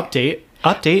 update.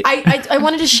 Update. I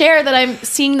wanted to share that I'm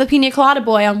seeing the Pina Colada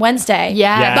Boy on Wednesday.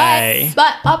 Yeah. Yay.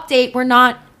 But update, we're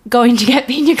not going to get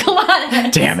Pina Colada.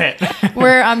 Damn it.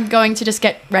 I'm going to just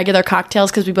get regular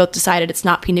cocktails because we both decided it's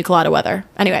not Pina Colada weather.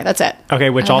 Anyway, that's it. Okay,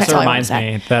 which That's also all I wanna reminds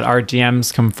say. me that our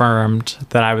DMs confirmed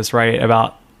that I was right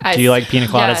about do you like pina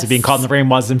coladas? Yes. Being caught in the rain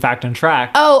was in fact on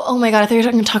track. Oh my god! I thought you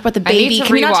were going to talk about the I baby. need to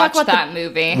Can we not talk rewatch about that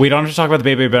movie. We don't have to talk about the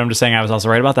baby, but I'm just saying I was also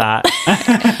right about that.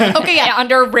 the? Okay, yeah.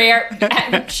 Under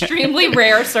extremely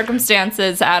rare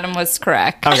circumstances, Adam was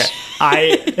correct. Okay.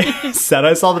 I said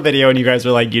I saw the video and you guys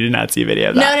were like, you did not see a video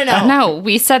of that. No. No,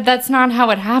 we said that's not how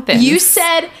it happens. You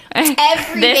said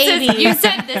every baby, You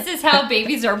said this is how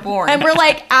babies are born. and we're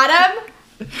like, Adam,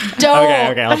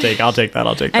 don't. Okay, I'll take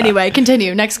that. Anyway,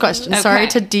 continue. Next question. Sorry Okay.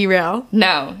 to derail.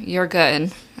 No, you're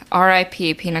good.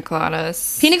 R.I.P. Pina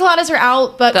coladas. Pina coladas are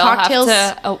out, but They'll cocktails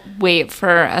have to wait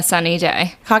for a sunny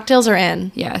day. cocktails are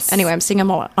in. Yes. Anyway, I'm seeing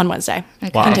them on Wednesday.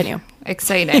 Wow. Continue.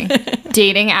 Exciting.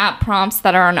 Dating app prompts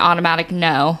that are an automatic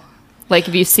no. Like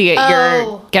if you see it, Oh.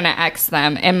 you're gonna X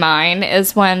them. And mine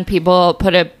is when people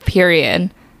put a period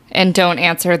and don't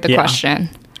answer the Yeah. question.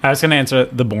 I was going to answer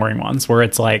the boring ones where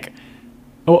it's like,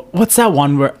 oh, what's that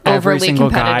one where every Overly single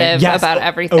guy competitive about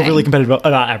everything. Overly competitive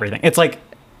about everything. It's like,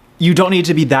 you don't need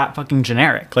to be that fucking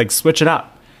generic. Like, switch it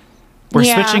up. We're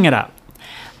Yeah. switching it up.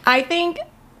 I think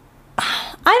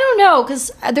I don't know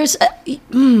because there's I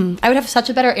would have such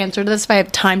a better answer to this if I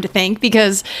have time to think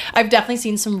because I've definitely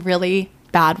seen some really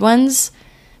bad ones,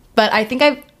 but I think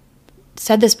I've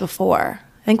said this before.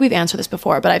 I think we've answered this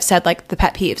before, but I've said like the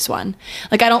pet peeves one.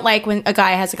 Like I don't like when a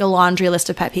guy has like a laundry list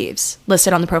of pet peeves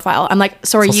listed on the profile. I'm like,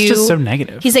 so are It's you? just so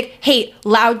negative. He's like, hate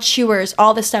loud chewers,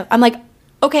 all this stuff. I'm like,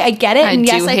 okay, I get it. I And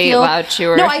do yes, I hate feel loud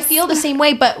chewers. No, I feel the same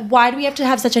way. But why do we have to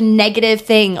have such a negative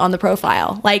thing on the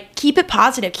profile? Like, keep it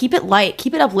positive, keep it light,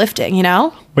 keep it uplifting. You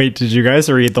know? Wait, did you guys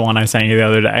read the one I sent you the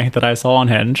other day that I saw on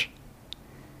Hinge?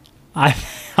 I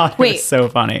thought it Wait. was so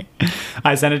funny.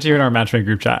 I sent it to you in our matchmaking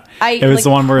group chat. It was like, the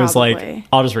one where it was like, probably.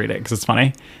 I'll just read it because it's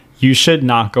funny. You should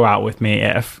not go out with me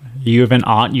if you have an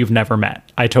aunt you've never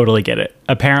met. I totally get it.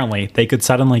 Apparently, they could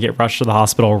suddenly get rushed to the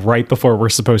hospital right before we're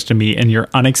supposed to meet, and you're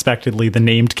unexpectedly the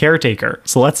named caretaker.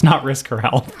 So let's not risk her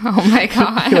health. Oh my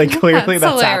God. Like, clearly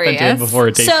that's happened to him hilarious. before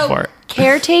a date So, before.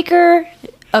 caretaker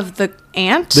of the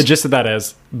aunt? The gist of that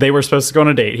is they were supposed to go on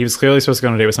a date. He was clearly supposed to go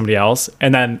on a date with somebody else.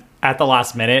 And then at the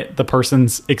last minute, the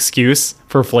person's excuse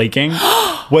for flaking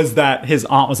was that his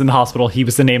aunt was in the hospital. He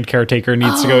was the named caretaker,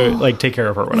 needs to go like take care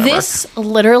of her or whatever. This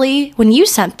literally, when you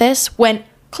sent this, went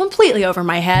completely over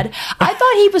my head. I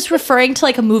thought he was referring to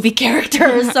like a movie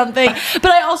character or something, but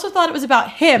I also thought it was about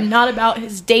him, not about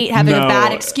his date having a No.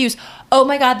 bad excuse. Oh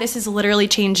my God, this is literally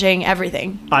changing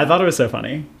everything. I thought it was so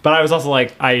funny. But I was also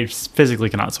like, I physically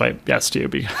cannot swipe yes to you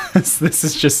because this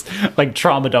is just like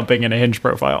trauma dumping in a Hinge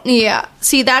profile. Yeah.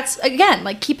 See, that's, again,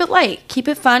 like, keep it light. Keep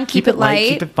it fun. Keep it light.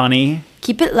 Keep it funny.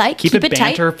 Keep it light. Keep it tight.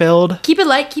 banter filled. Keep it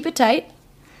light. Keep it tight.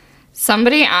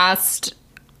 Somebody asked,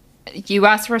 you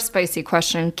asked for a spicy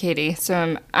question, Katie,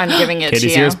 so I'm giving it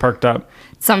Katie's to you. ears perked up.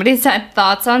 Somebody said,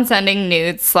 thoughts on sending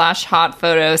nudes/hot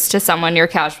photos to someone you're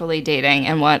casually dating,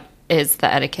 and what is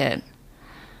the etiquette?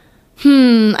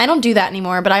 I don't do that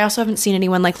anymore, but I also haven't seen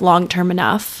anyone like long term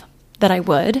enough that I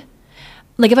would.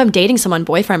 Like if I'm dating someone,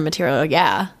 boyfriend material,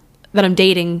 yeah, that I'm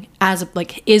dating as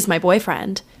like is my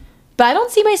boyfriend. But I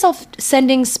don't see myself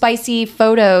sending spicy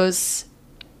photos,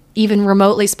 even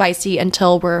remotely spicy,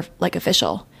 until we're like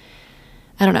official.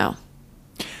 I don't know.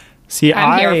 See,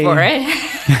 I'm here for it.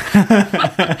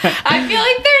 I feel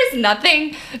like there's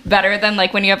nothing better than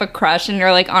like when you have a crush and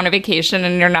you're like on a vacation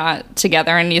and you're not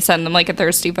together and you send them like a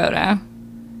thirsty photo.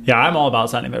 Yeah, I'm all about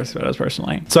sending those photos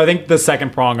personally. So I think the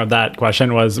second prong of that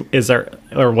question was, is there,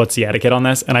 or what's the etiquette on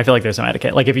this? And I feel like there's no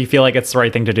etiquette. Like if you feel like it's the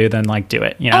right thing to do, then like do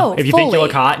it, you know? Oh, if you think you fully.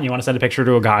 look hot and you want to send a picture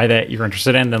to a guy that you're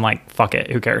interested in, then like, fuck it.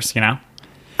 Who cares, you know?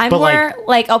 I'm But, more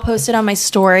like I'll post it on my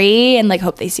story and like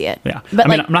hope they see it. Yeah. But I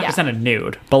mean, like, I'm not yeah. gonna send a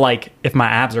nude, but like if my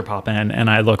abs are popping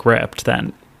and I look ripped,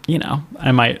 then, you know,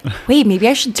 I might Wait, maybe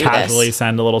I should do casually this.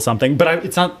 send a little something. But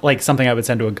it's not like something I would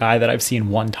send to a guy that I've seen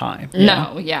one time. you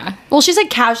know? No, yeah. Well, she's like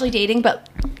casually dating, but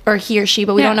or he or she,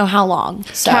 but we Yeah. don't know how long.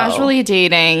 So. Casually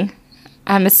dating,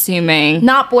 I'm assuming,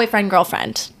 not boyfriend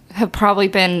girlfriend. have probably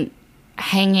been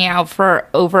hanging out for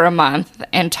over a month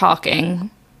and talking,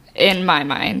 in my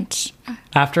mind.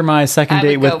 After my second I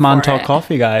date would go with for Montauk it.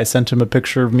 Coffee Guy, I sent him a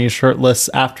picture of me shirtless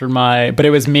after but it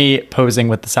was me posing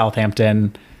with the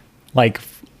Southampton, like,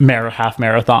 half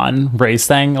marathon race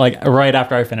thing, like right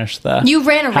after I finished the. You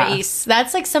ran a half. race.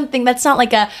 That's like something. That's not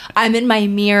like I'm in my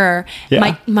mirror,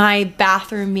 Yeah. my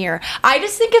bathroom mirror. I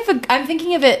just think I'm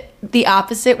thinking of it the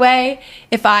opposite way.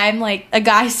 If I'm like a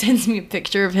guy sends me a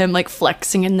picture of him like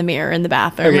flexing in the mirror in the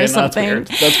bathroom Okay, or no, something,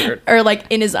 that's weird. or like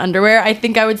in his underwear, I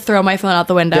think I would throw my phone out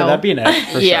the window. Yeah, that'd be an egg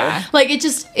for Yeah. sure. Like it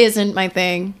just isn't my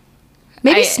thing.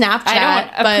 Maybe Snapchat. I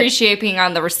don't but appreciate being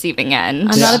on the receiving end.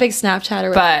 I'm not a big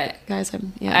Snapchatter, But guys,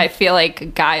 yeah. I feel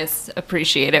like guys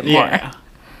appreciate it more. Yeah.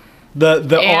 The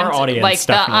And our audience like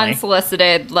the definitely.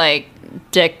 unsolicited like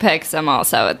dick pics, I'm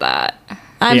also with that.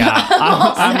 I'm, Yeah,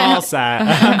 I'm all set.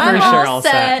 I'm for I'm sure all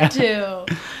set too.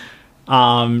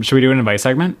 Should we do an advice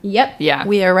segment? Yep. Yeah.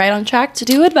 We are right on track to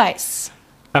do advice.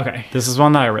 Okay, this is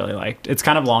one that I really liked. It's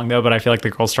kind of long though, but I feel like the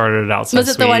girl started it out so Was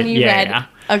it sweet. the one you yeah, read? Yeah.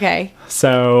 Okay.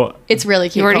 So It's really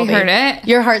cute. You already Colby. heard it?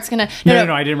 Your heart's gonna.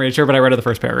 no, I didn't read it to her, but I read the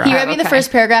first paragraph. He read me the Okay.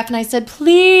 first paragraph, and I said,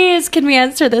 "Please, can we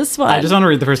answer this one?" I just want to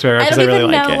read the first paragraph I because don't I really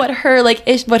even like know it. what her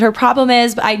what her problem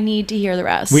is, but I need to hear the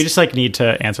rest. We just like need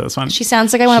to answer this one. She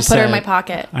sounds like I want She to put her in said- my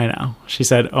pocket. I know. She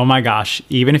said, "Oh my gosh,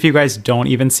 even if you guys don't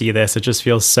even see this, it just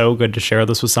feels so good to share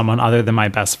this with someone other than my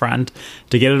best friend,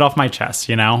 to get it off my chest,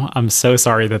 you know? I'm so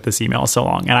sorry that this email is so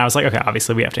long." And I was like, okay,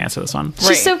 obviously we have to answer this one. She's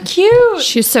Right. so cute.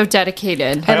 She's so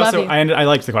dedicated. I love you. I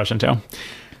liked the question too.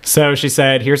 So she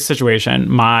said, here's the situation.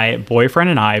 My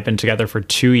boyfriend and I have been together for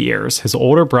 2 years. His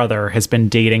older brother has been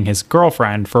dating his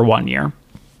girlfriend for 1 year.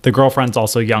 The girlfriend's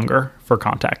also younger, for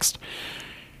context.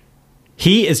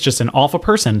 He is just an awful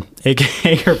person,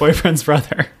 aka her boyfriend's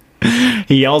brother.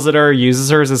 He yells at her,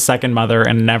 uses her as his second mother,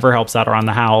 and never helps out around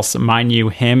the house. Mind you,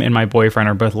 him and my boyfriend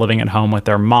are both living at home with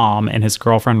their mom, and his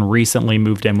girlfriend recently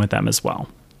moved in with them as well.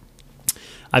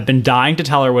 I've been dying to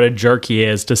tell her what a jerk he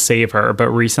is to save her, but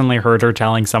recently heard her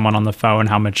telling someone on the phone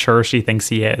how mature she thinks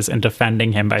he is and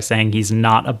defending him by saying he's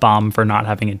not a bum for not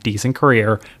having a decent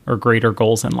career or greater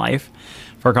goals in life.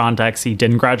 For context, he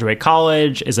didn't graduate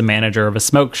college, is a manager of a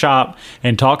smoke shop,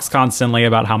 and talks constantly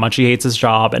about how much he hates his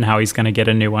job and how he's going to get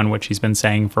a new one, which he's been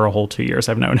saying for a whole 2 years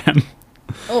I've known him.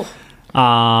 Oh.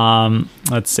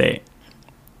 Let's see.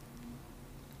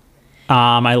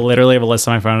 I literally have a list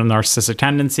on my phone of narcissistic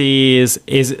tendencies.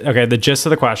 The gist of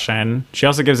the question. She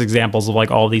also gives examples of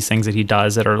like all these things that he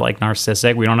does that are like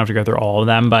narcissistic. We don't have to go through all of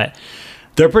them, but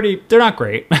they're not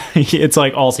great. It's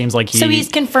like all seems like So he's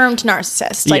confirmed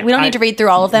narcissist. Like, Yeah, we don't need to read through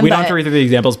all of them. We don't have to read through the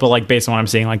examples, but like based on what I'm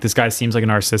seeing, like this guy seems like a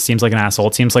narcissist, seems like an asshole.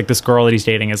 It seems like this girl that he's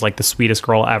dating is like the sweetest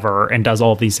girl ever and does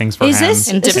all of these things for him.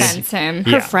 And defends him.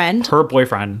 Her friend? Her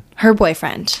boyfriend. Her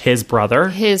boyfriend. His brother.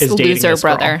 His is dating loser this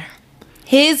girl. brother.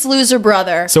 His loser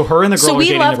brother. So her and the girl So are we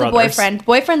dating love the the brothers. boyfriend.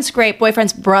 Boyfriend's great.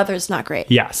 Boyfriend's brother's not great.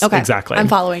 Yes, Okay. exactly. I'm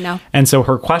following now. And so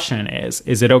her question is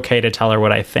it okay to tell her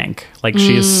what I think? Like,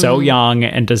 she is so young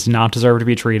and does not deserve to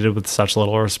be treated with such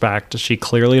little respect. She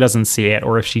clearly doesn't see it,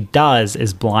 or if she does,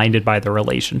 is blinded by the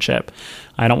relationship.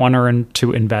 I don't want her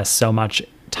to invest so much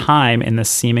time in this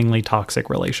seemingly toxic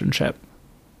relationship.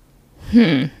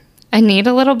 I need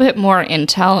a little bit more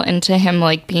intel into him,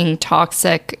 like, being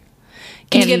toxic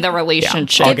in the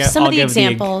relationship. I'll give some of the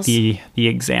examples. The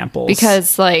examples.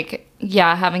 Because, like,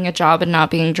 yeah, having a job and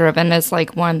not being driven is,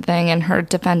 like, one thing, and her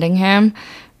defending him.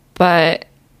 But,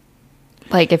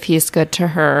 like, if he's good to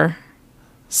her.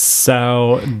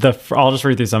 So I'll just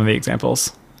read through some of the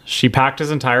examples. She packed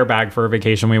his entire bag for a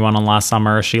vacation we went on last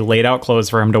summer. She laid out clothes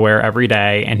for him to wear every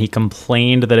day, and he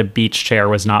complained that a beach chair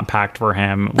was not packed for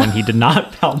him when he did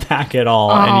not pack at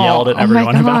all, and yelled at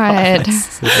everyone about this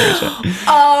situation.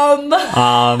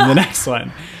 The next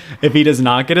one. If he does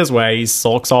not get his way, he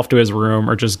sulks off to his room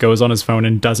or just goes on his phone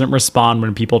and doesn't respond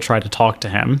when people try to talk to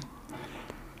him.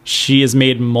 She has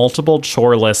made multiple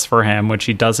chore lists for him, which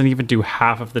he doesn't even do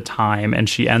half of the time, and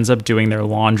she ends up doing their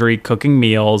laundry, cooking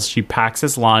meals. She packs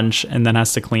his lunch and then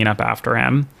has to clean up after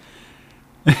him.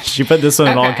 She put this one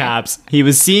in all caps. He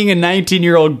was seeing a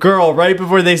 19-year-old girl right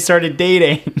before they started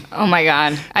dating. Oh my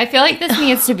God. I feel like this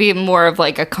needs to be more of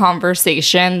like a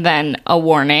conversation than a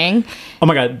warning. Oh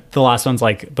my God. The last one's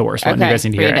like the worst one. You Okay, guys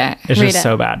need to hear read it. it. It's Read just it.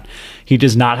 so bad. He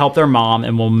does not help their mom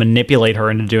and will manipulate her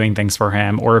into doing things for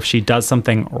him. Or if she does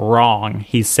something wrong,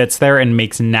 he sits there and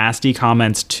makes nasty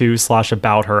comments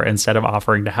to/about her instead of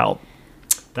offering to help.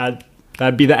 That'd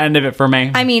be the end of it for me.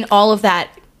 I mean, all of that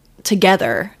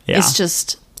together Yeah. is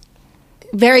just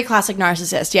very classic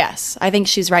narcissist. Yes, I think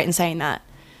she's right in saying that.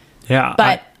 Yeah.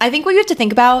 But I think what you have to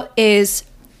think about is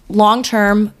long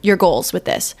term your goals with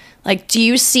this. Like, do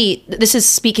you see this is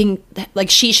speaking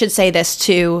like she should say this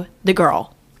to the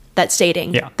girl that's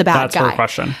dating the bad that's guy. her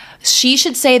question. She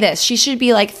should say this. She should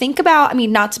be like, think about, I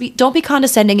mean, don't be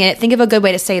condescending in it. Think of a good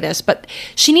way to say this. But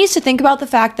she needs to think about the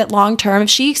fact that long term, if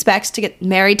she expects to get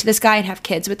married to this guy and have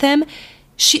kids with him,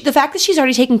 the fact that she's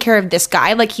already taken care of this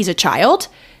guy like he's a child.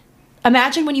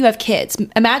 Imagine when you have kids.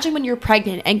 Imagine when you're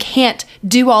pregnant and can't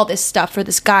do all this stuff for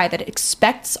this guy that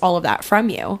expects all of that from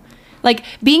you. Like,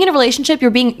 being in a relationship,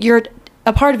 you're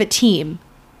a part of a team,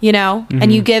 you know? Mm-hmm.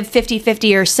 And you give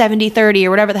 50-50 or 70-30 or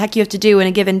whatever the heck you have to do in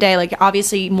a given day. Like,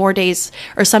 obviously more days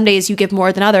or some days you give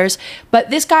more than others.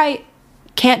 But this guy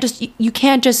you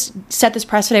can't just set this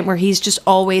precedent where he's just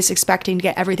always expecting to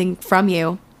get everything from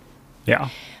you. Yeah.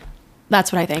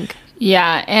 That's what I think.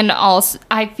 Yeah, and also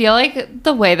I feel like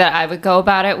the way that I would go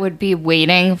about it would be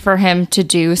waiting for him to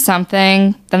do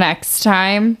something the next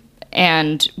time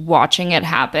and watching it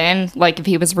happen. Like if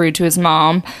he was rude to his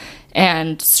mom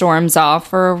and storms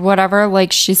off or whatever,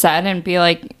 like she said, and be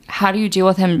like, how do you deal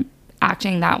with him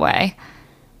acting that way?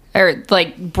 Or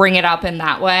like bring it up in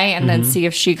that way and then see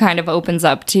if she kind of opens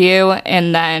up to you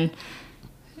and then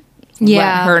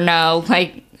let her know,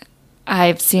 like,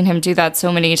 I've seen him do that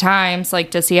so many times.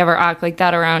 Like, does he ever act like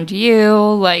that around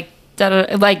you? Like,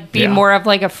 be more of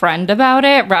like a friend about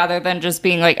it rather than just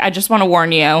being like, I just want to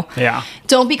warn you. Yeah.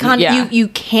 Don't be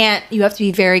you have to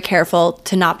be very careful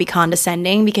to not be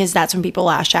condescending, because that's when people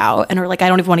lash out and are like, I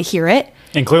don't even want to hear it.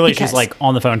 And clearly Because- she's like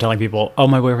on the phone telling people, oh,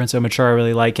 my boyfriend's so mature, I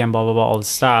really like him, blah, blah, blah, all this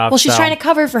stuff. Well, she's trying to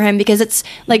cover for him because it's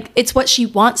like, it's what she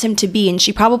wants him to be. And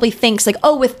she probably thinks like,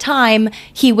 oh, with time,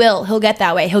 he'll get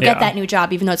that way. He'll get that new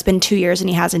job, even though it's been 2 years and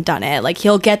he hasn't done it. Like,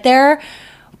 he'll get there.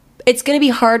 It's going to be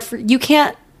hard you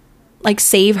can't like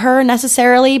save her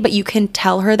necessarily, but you can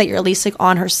tell her that you're at least like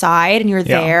on her side and you're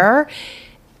there.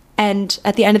 And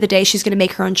at the end of the day, she's going to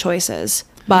make her own choices.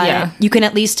 But you can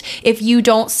at least, if you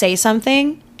don't say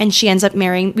something and she ends up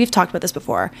marrying, we've talked about this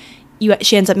before.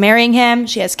 She ends up marrying him.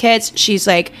 She has kids. She's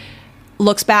like,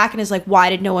 looks back and is like,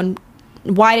 why did no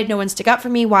one stick up for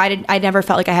me? I never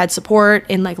felt like I had support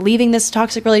in like leaving this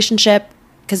toxic relationship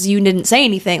because you didn't say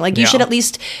anything. Like, you should at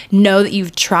least know that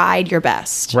you've tried your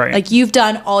best. Right. Like, you've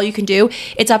done all you can do.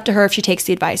 It's up to her if she takes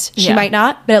the advice. She might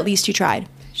not, but at least you tried.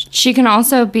 She can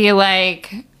also be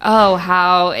like, oh,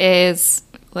 how is,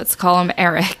 let's call him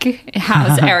Eric.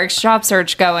 How's Eric's job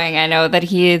search going? I know that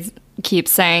he's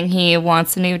keeps saying he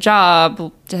wants a new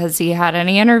job. Has he had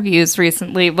any interviews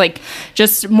recently? Like,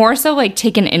 just more so like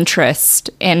take an interest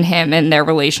in him and their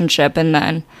relationship, and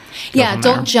then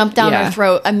don't jump down their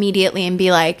throat immediately and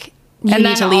be like, you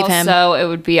need to leave him. So it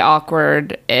would be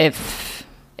awkward if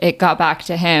it got back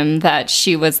to him that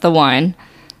she was the one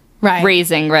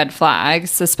raising red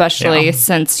flags, especially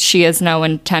since she has no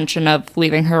intention of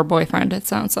leaving her boyfriend, it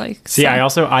sounds like. See,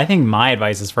 I think my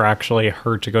advice is for actually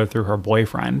her to go through her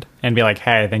boyfriend and be like,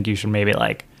 hey, I think you should maybe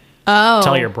like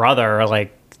tell your brother, or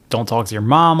like, don't talk to your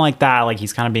mom like that. Like,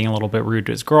 he's kind of being a little bit rude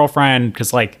to his girlfriend,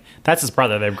 because like, that's his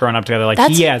brother. They've grown up together. Like,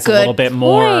 he has a little bit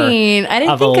more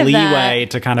of a leeway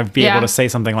to kind of be able to say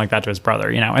something like that to his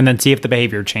brother, you know, and then see if the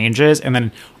behavior changes. And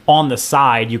then on the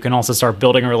side, you can also start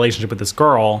building a relationship with this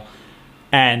girl,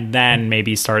 and then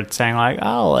maybe start saying like,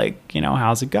 oh, like, you know,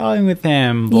 how's it going with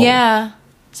him? Yeah.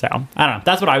 So I don't know.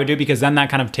 That's what I would do, because then that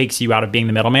kind of takes you out of being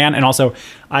the middleman. And also,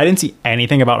 I didn't see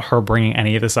anything about her bringing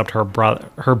any of this up to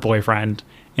her boyfriend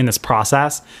in this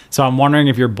process. So I'm wondering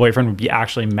if your boyfriend would be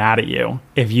actually mad at you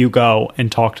if you go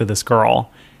and talk to this girl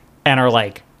and are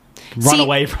like, run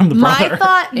away from the brother.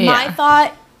 My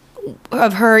thought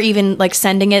of her even like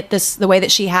sending it the way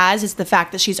that she has is the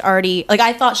fact that she's already, like,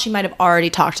 I thought she might have already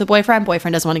talked to the boyfriend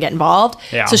doesn't want to get involved,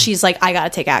 so she's like, I gotta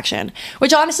take action,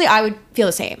 which honestly I would feel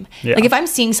the same. Like, if I'm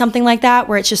seeing something like that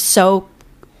where it's just so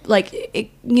like,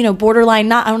 you know, borderline,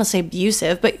 not, I don't want to say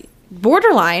abusive, but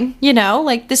borderline, you know,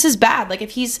 like, this is bad. Like,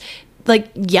 if he's like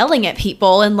yelling at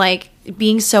people and like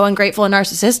being so ungrateful and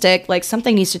narcissistic, like,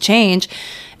 something needs to change.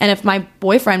 And if my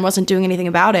boyfriend wasn't doing anything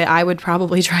about it, I would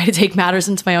probably try to take matters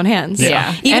into my own hands.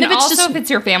 Yeah. Even and if it's also, just, if it's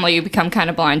your family, you become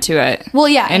kind of blind to it. Well,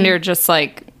 yeah. And you're just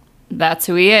like, that's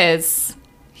who he is.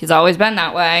 He's always been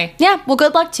that way. Yeah. Well,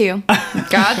 good luck to you.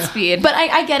 Godspeed. But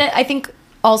I get it. I think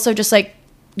also just like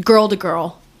girl to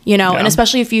girl, you know, and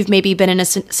especially if you've maybe been in a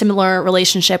similar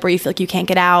relationship where you feel like you can't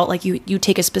get out, like you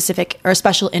take a specific or a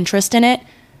special interest in it.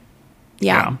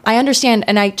 Yeah. I understand.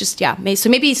 And I just, so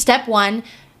maybe step one,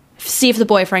 see if the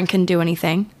boyfriend can do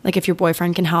anything. Like, if your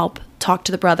boyfriend can help, talk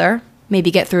to the brother, maybe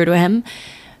get through to him.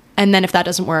 And then if that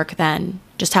doesn't work, then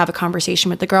just have a conversation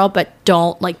with the girl, but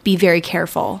don't, like, be very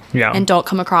careful. Yeah. And don't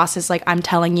come across as like, I'm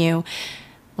telling you,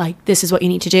 like, this is what you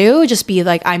need to do. Just be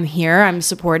like, I'm here, I'm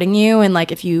supporting you. And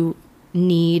like, if you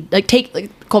need, like,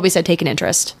 like Colby said, take an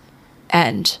interest.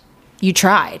 And you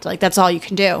tried. Like, that's all you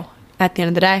can do at the end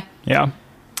of the day. Yeah.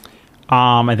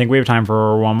 I think we have time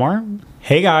for one more.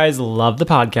 Hey guys, love the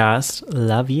podcast.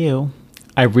 Love you.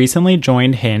 I recently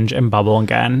joined Hinge and Bumble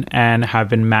again and have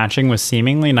been matching with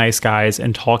seemingly nice guys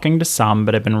and talking to some,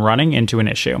 but have been running into an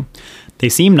issue. They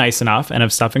seem nice enough and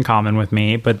have stuff in common with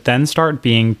me, but then start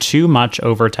being too much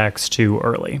over text too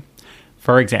early.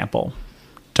 For example,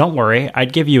 don't worry,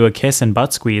 I'd give you a kiss and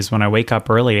butt squeeze when I wake up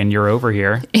early and you're over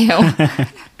here. Ew.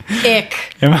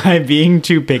 Ick. Am I being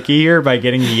too picky here by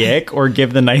getting the ick, or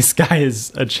give the nice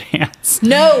guys a chance?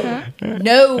 No,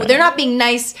 they're not being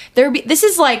nice. This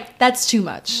is like, that's too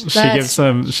much.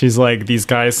 She's like, these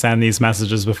guys send these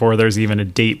messages before there's even a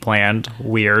date planned.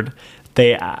 Weird.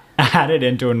 They add it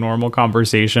into a normal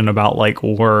conversation about like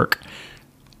work.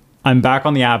 I'm back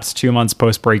on the apps 2 months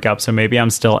post breakup, so maybe I'm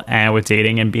still with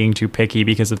dating and being too picky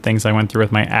because of things I went through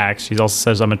with my ex. She also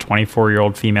says I'm a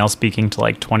 24-year-old female speaking to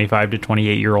like 25 to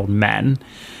 28-year-old men.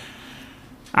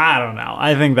 I don't know.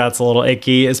 I think that's a little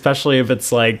icky, especially if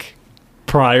it's like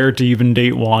prior to even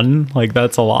date one. Like,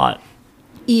 that's a lot.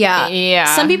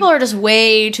 Yeah. Some people are just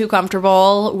way too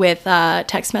comfortable with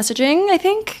text messaging, I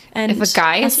think. And if a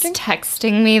guy is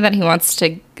texting me that he wants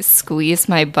to squeeze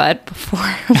my butt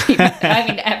before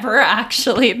ever,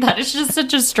 actually, that is just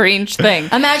such a strange thing.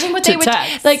 Imagine what they would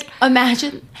text.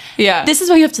 Imagine. Yeah. This is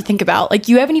what you have to think about. Like,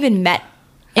 you haven't even met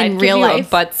in real life. A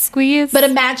butt squeeze. But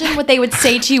imagine what they would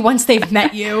say to you once they've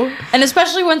met you, and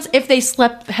especially if they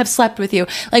have slept with you.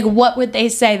 Like, what would they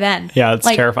say then? Yeah, it's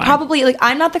terrifying. Probably, like,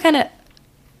 I'm not the kind of,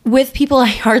 with people I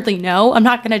hardly know, I'm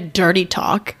not going to dirty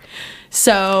talk.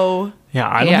 So yeah,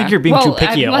 I don't think you're being too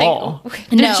picky at all.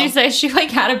 Did she say she like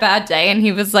had a bad day and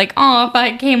he was like, oh, if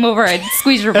I came over, I'd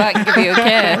squeeze your butt and give you a kiss?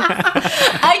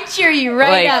 I'd cheer you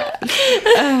right up.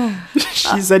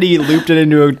 She said he looped it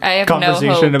into a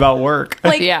conversation about work.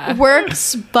 Like,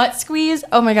 work's butt squeeze?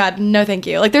 Oh my God, no thank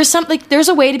you. Like, there's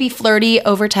a way to be flirty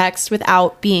over text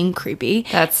without being creepy.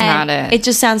 That's not it. It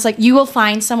just sounds like you will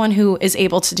find someone who is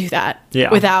able to do that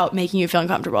without making you feel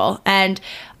uncomfortable. And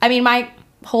I mean, my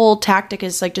whole tactic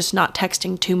is like just not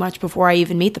texting too much before I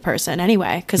even meet the person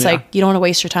anyway, because like, you don't want to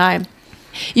waste your time.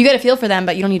 You get a feel for them,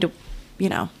 but you don't need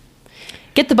to,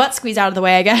 get the butt squeeze out of the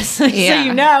way, I guess, so Yeah.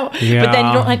 you know. But then you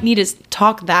Yeah. don't need to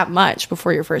talk that much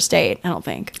before your first date, I don't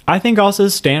think. I think also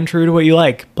stand true to what you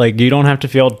like. Like, you don't have to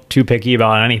feel too picky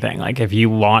about anything. Like, if you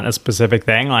want a specific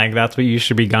thing, like, that's what you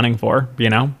should be gunning for, you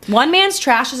know? One man's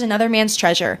trash is another man's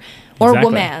treasure, or Exactly.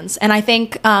 woman's. And I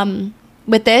think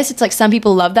with this, it's like some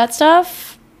people love that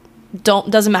stuff.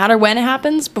 Doesn't matter when it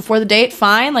happens, before the date,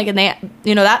 fine. Like, and they,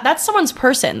 you know, that's someone's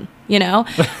person, you know.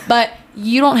 But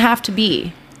you don't have to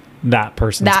be That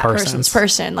person's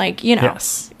person. Like, you know,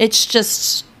 Yes. it's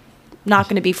just not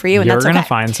going to be for you, and You're that's gonna okay.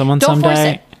 find someone Don't force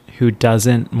someday it. who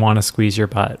doesn't want to squeeze your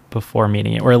butt before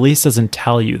meeting you, or at least doesn't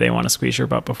tell you they want to squeeze your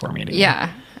butt before meeting you. Yeah.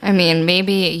 I mean,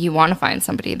 maybe you want to find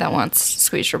somebody that wants to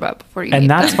squeeze your butt before you And meet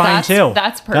that's them. fine, too.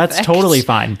 That's perfect. That's totally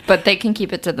fine. But they can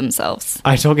keep it to themselves.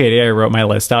 I told Katie I wrote my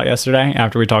list out yesterday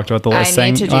after we talked about the I list need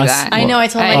thing. to do that. I know, I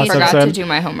told I Lady forgot to episode. do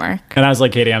my homework. And I was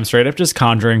like, Katie, I'm straight up just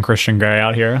conjuring Christian Grey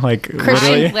out here. Like, I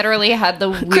literally. literally had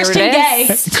the Christian Gay.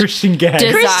 weirdest Christian Gay.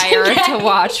 desire Christian to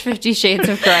watch 50 Shades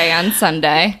of Grey on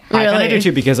Sunday. I kind of Really? do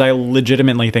too, because I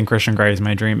legitimately think Christian Grey is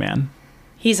my dream man.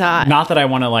 He's hot. Not that I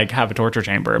want to like have a torture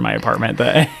chamber in my apartment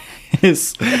that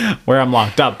is where I'm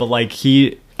locked up, but like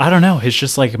I don't know, his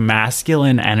just like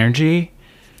masculine energy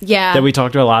Yeah. that we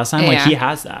talked about last time. Like, Yeah. he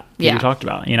has that. Yeah. We talked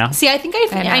about, you know? See, I think I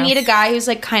I know. need a guy who's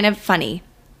like kind of funny,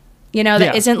 you know,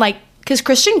 that Yeah. isn't like, because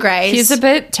Christian Grey, He's a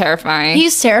bit terrifying.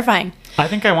 he's terrifying. I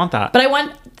think I want that. But I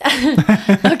want,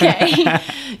 okay.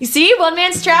 You see, one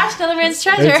man's trash, another man's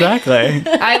treasure. Exactly.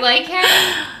 I like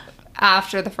him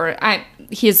after the first.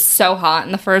 He's so hot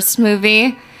in the first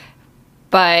movie,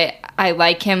 but I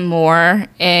like him more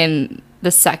in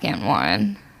the second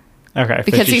one Okay.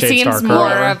 because 50 he Shades seems Darker.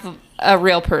 more of a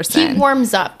real He person.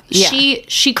 warms up. Yeah.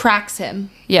 She cracks him.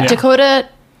 Yeah. Dakota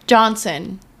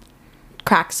Johnson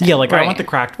cracks him. Yeah, like I Right. want the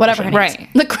cracked whatever. version. her name is. Right.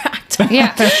 The cracked.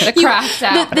 Yeah, the cracked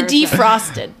out The version.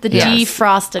 defrosted. The Yes.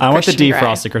 defrosted. I want the Christian Grey.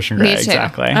 defrosted Christian Me Grey. too.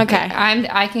 Exactly. Okay.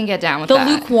 I can get down with The that.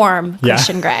 lukewarm Yeah.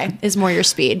 Christian Grey is more your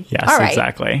speed. Yes, All right.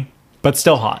 exactly. But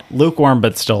still hot. Lukewarm,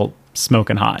 but still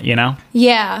smoking hot, you know?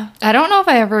 Yeah. I don't know if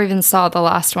I ever even saw the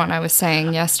last one I was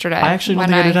saying yesterday. I actually don't when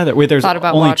think I did either. Wait, there's thought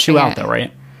about only watching 2 out it. though,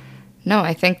 right? No,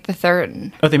 I think the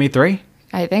third. Oh, they made 3?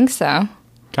 I think so.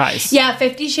 Guys. Yeah,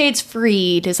 50 Shades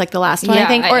Freed is like the last one, I Yeah,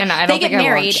 think. Or and I they don't get think I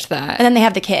married, watched that. and then they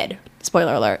have the kid.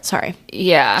 Spoiler alert. Sorry,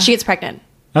 Yeah. she gets pregnant.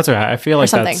 That's all right. I feel like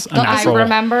something. that's a No, I I natural.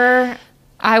 remember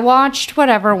I watched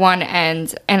whatever one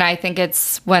ends, and I think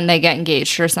it's when they get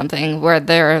engaged or something, where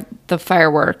they're the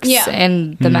fireworks Yeah.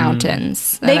 in the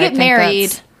mountains. They And I get think married,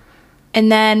 that's-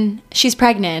 and then she's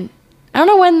pregnant. I don't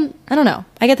know when. I don't know.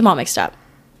 I get them all mixed up.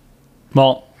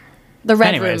 Well, The red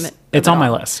anyways, room. it's of it on my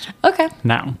all. list Okay,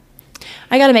 now.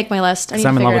 I got to make my list. I need 'Cause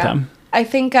I'm to in love figure with it out. him. I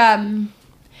think.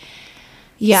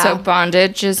 Yeah. So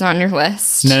bondage is on your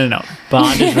list. No.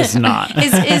 Bondage was not.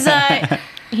 is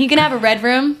he gonna have a red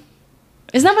room?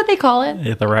 Isn't that what they call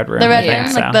it? The red room. The red I think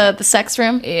room, so. like the sex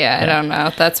room. Yeah, I don't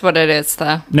know. That's what it is,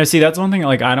 though. No, see, that's one thing.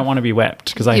 Like, I don't want to be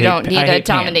whipped because I You hate, don't need I a hate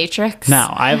pain. dominatrix. No,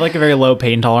 I have like a very low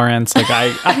pain tolerance. Like,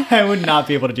 I would not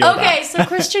be able to deal Okay, with so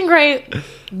Christian Grey,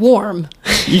 warm,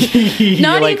 that.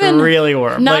 not like, even really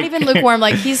warm. not Like- even lukewarm.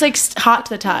 Like he's like hot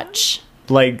to the touch.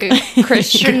 Like,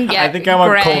 Christian I think I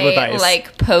want Grey, cold with ice.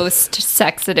 like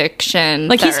post-sex addiction.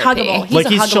 Like, he's therapy. huggable. like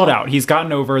he's a chilled huggable. out. He's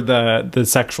gotten over the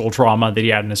sexual trauma that he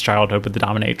had in his childhood with the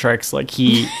dominatrix. Like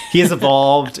he has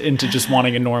evolved into just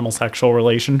wanting a normal sexual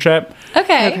relationship.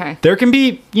 Okay. Okay. There can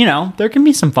be, there can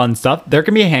be some fun stuff. There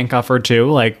can be a handcuff or two,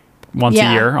 like once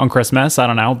Yeah. a year on Christmas. I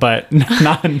don't know, but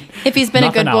not If he's been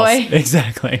a good nothing else. boy.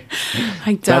 Exactly.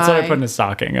 I That's what I die. put in his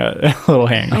stocking. A little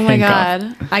handcuff. Oh my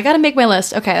god, I gotta make my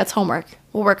list. Okay, that's homework.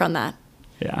 We'll work on that.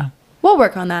 Yeah. We'll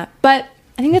work on that. But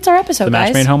I think that's our episode, The match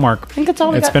guys. made homework. I think that's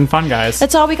all we It's got. been fun, guys.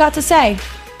 That's all we got to say.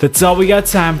 That's all we got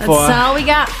time for. That's all we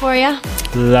got for you.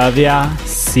 Love ya.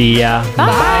 See ya.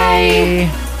 Bye.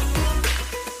 Bye.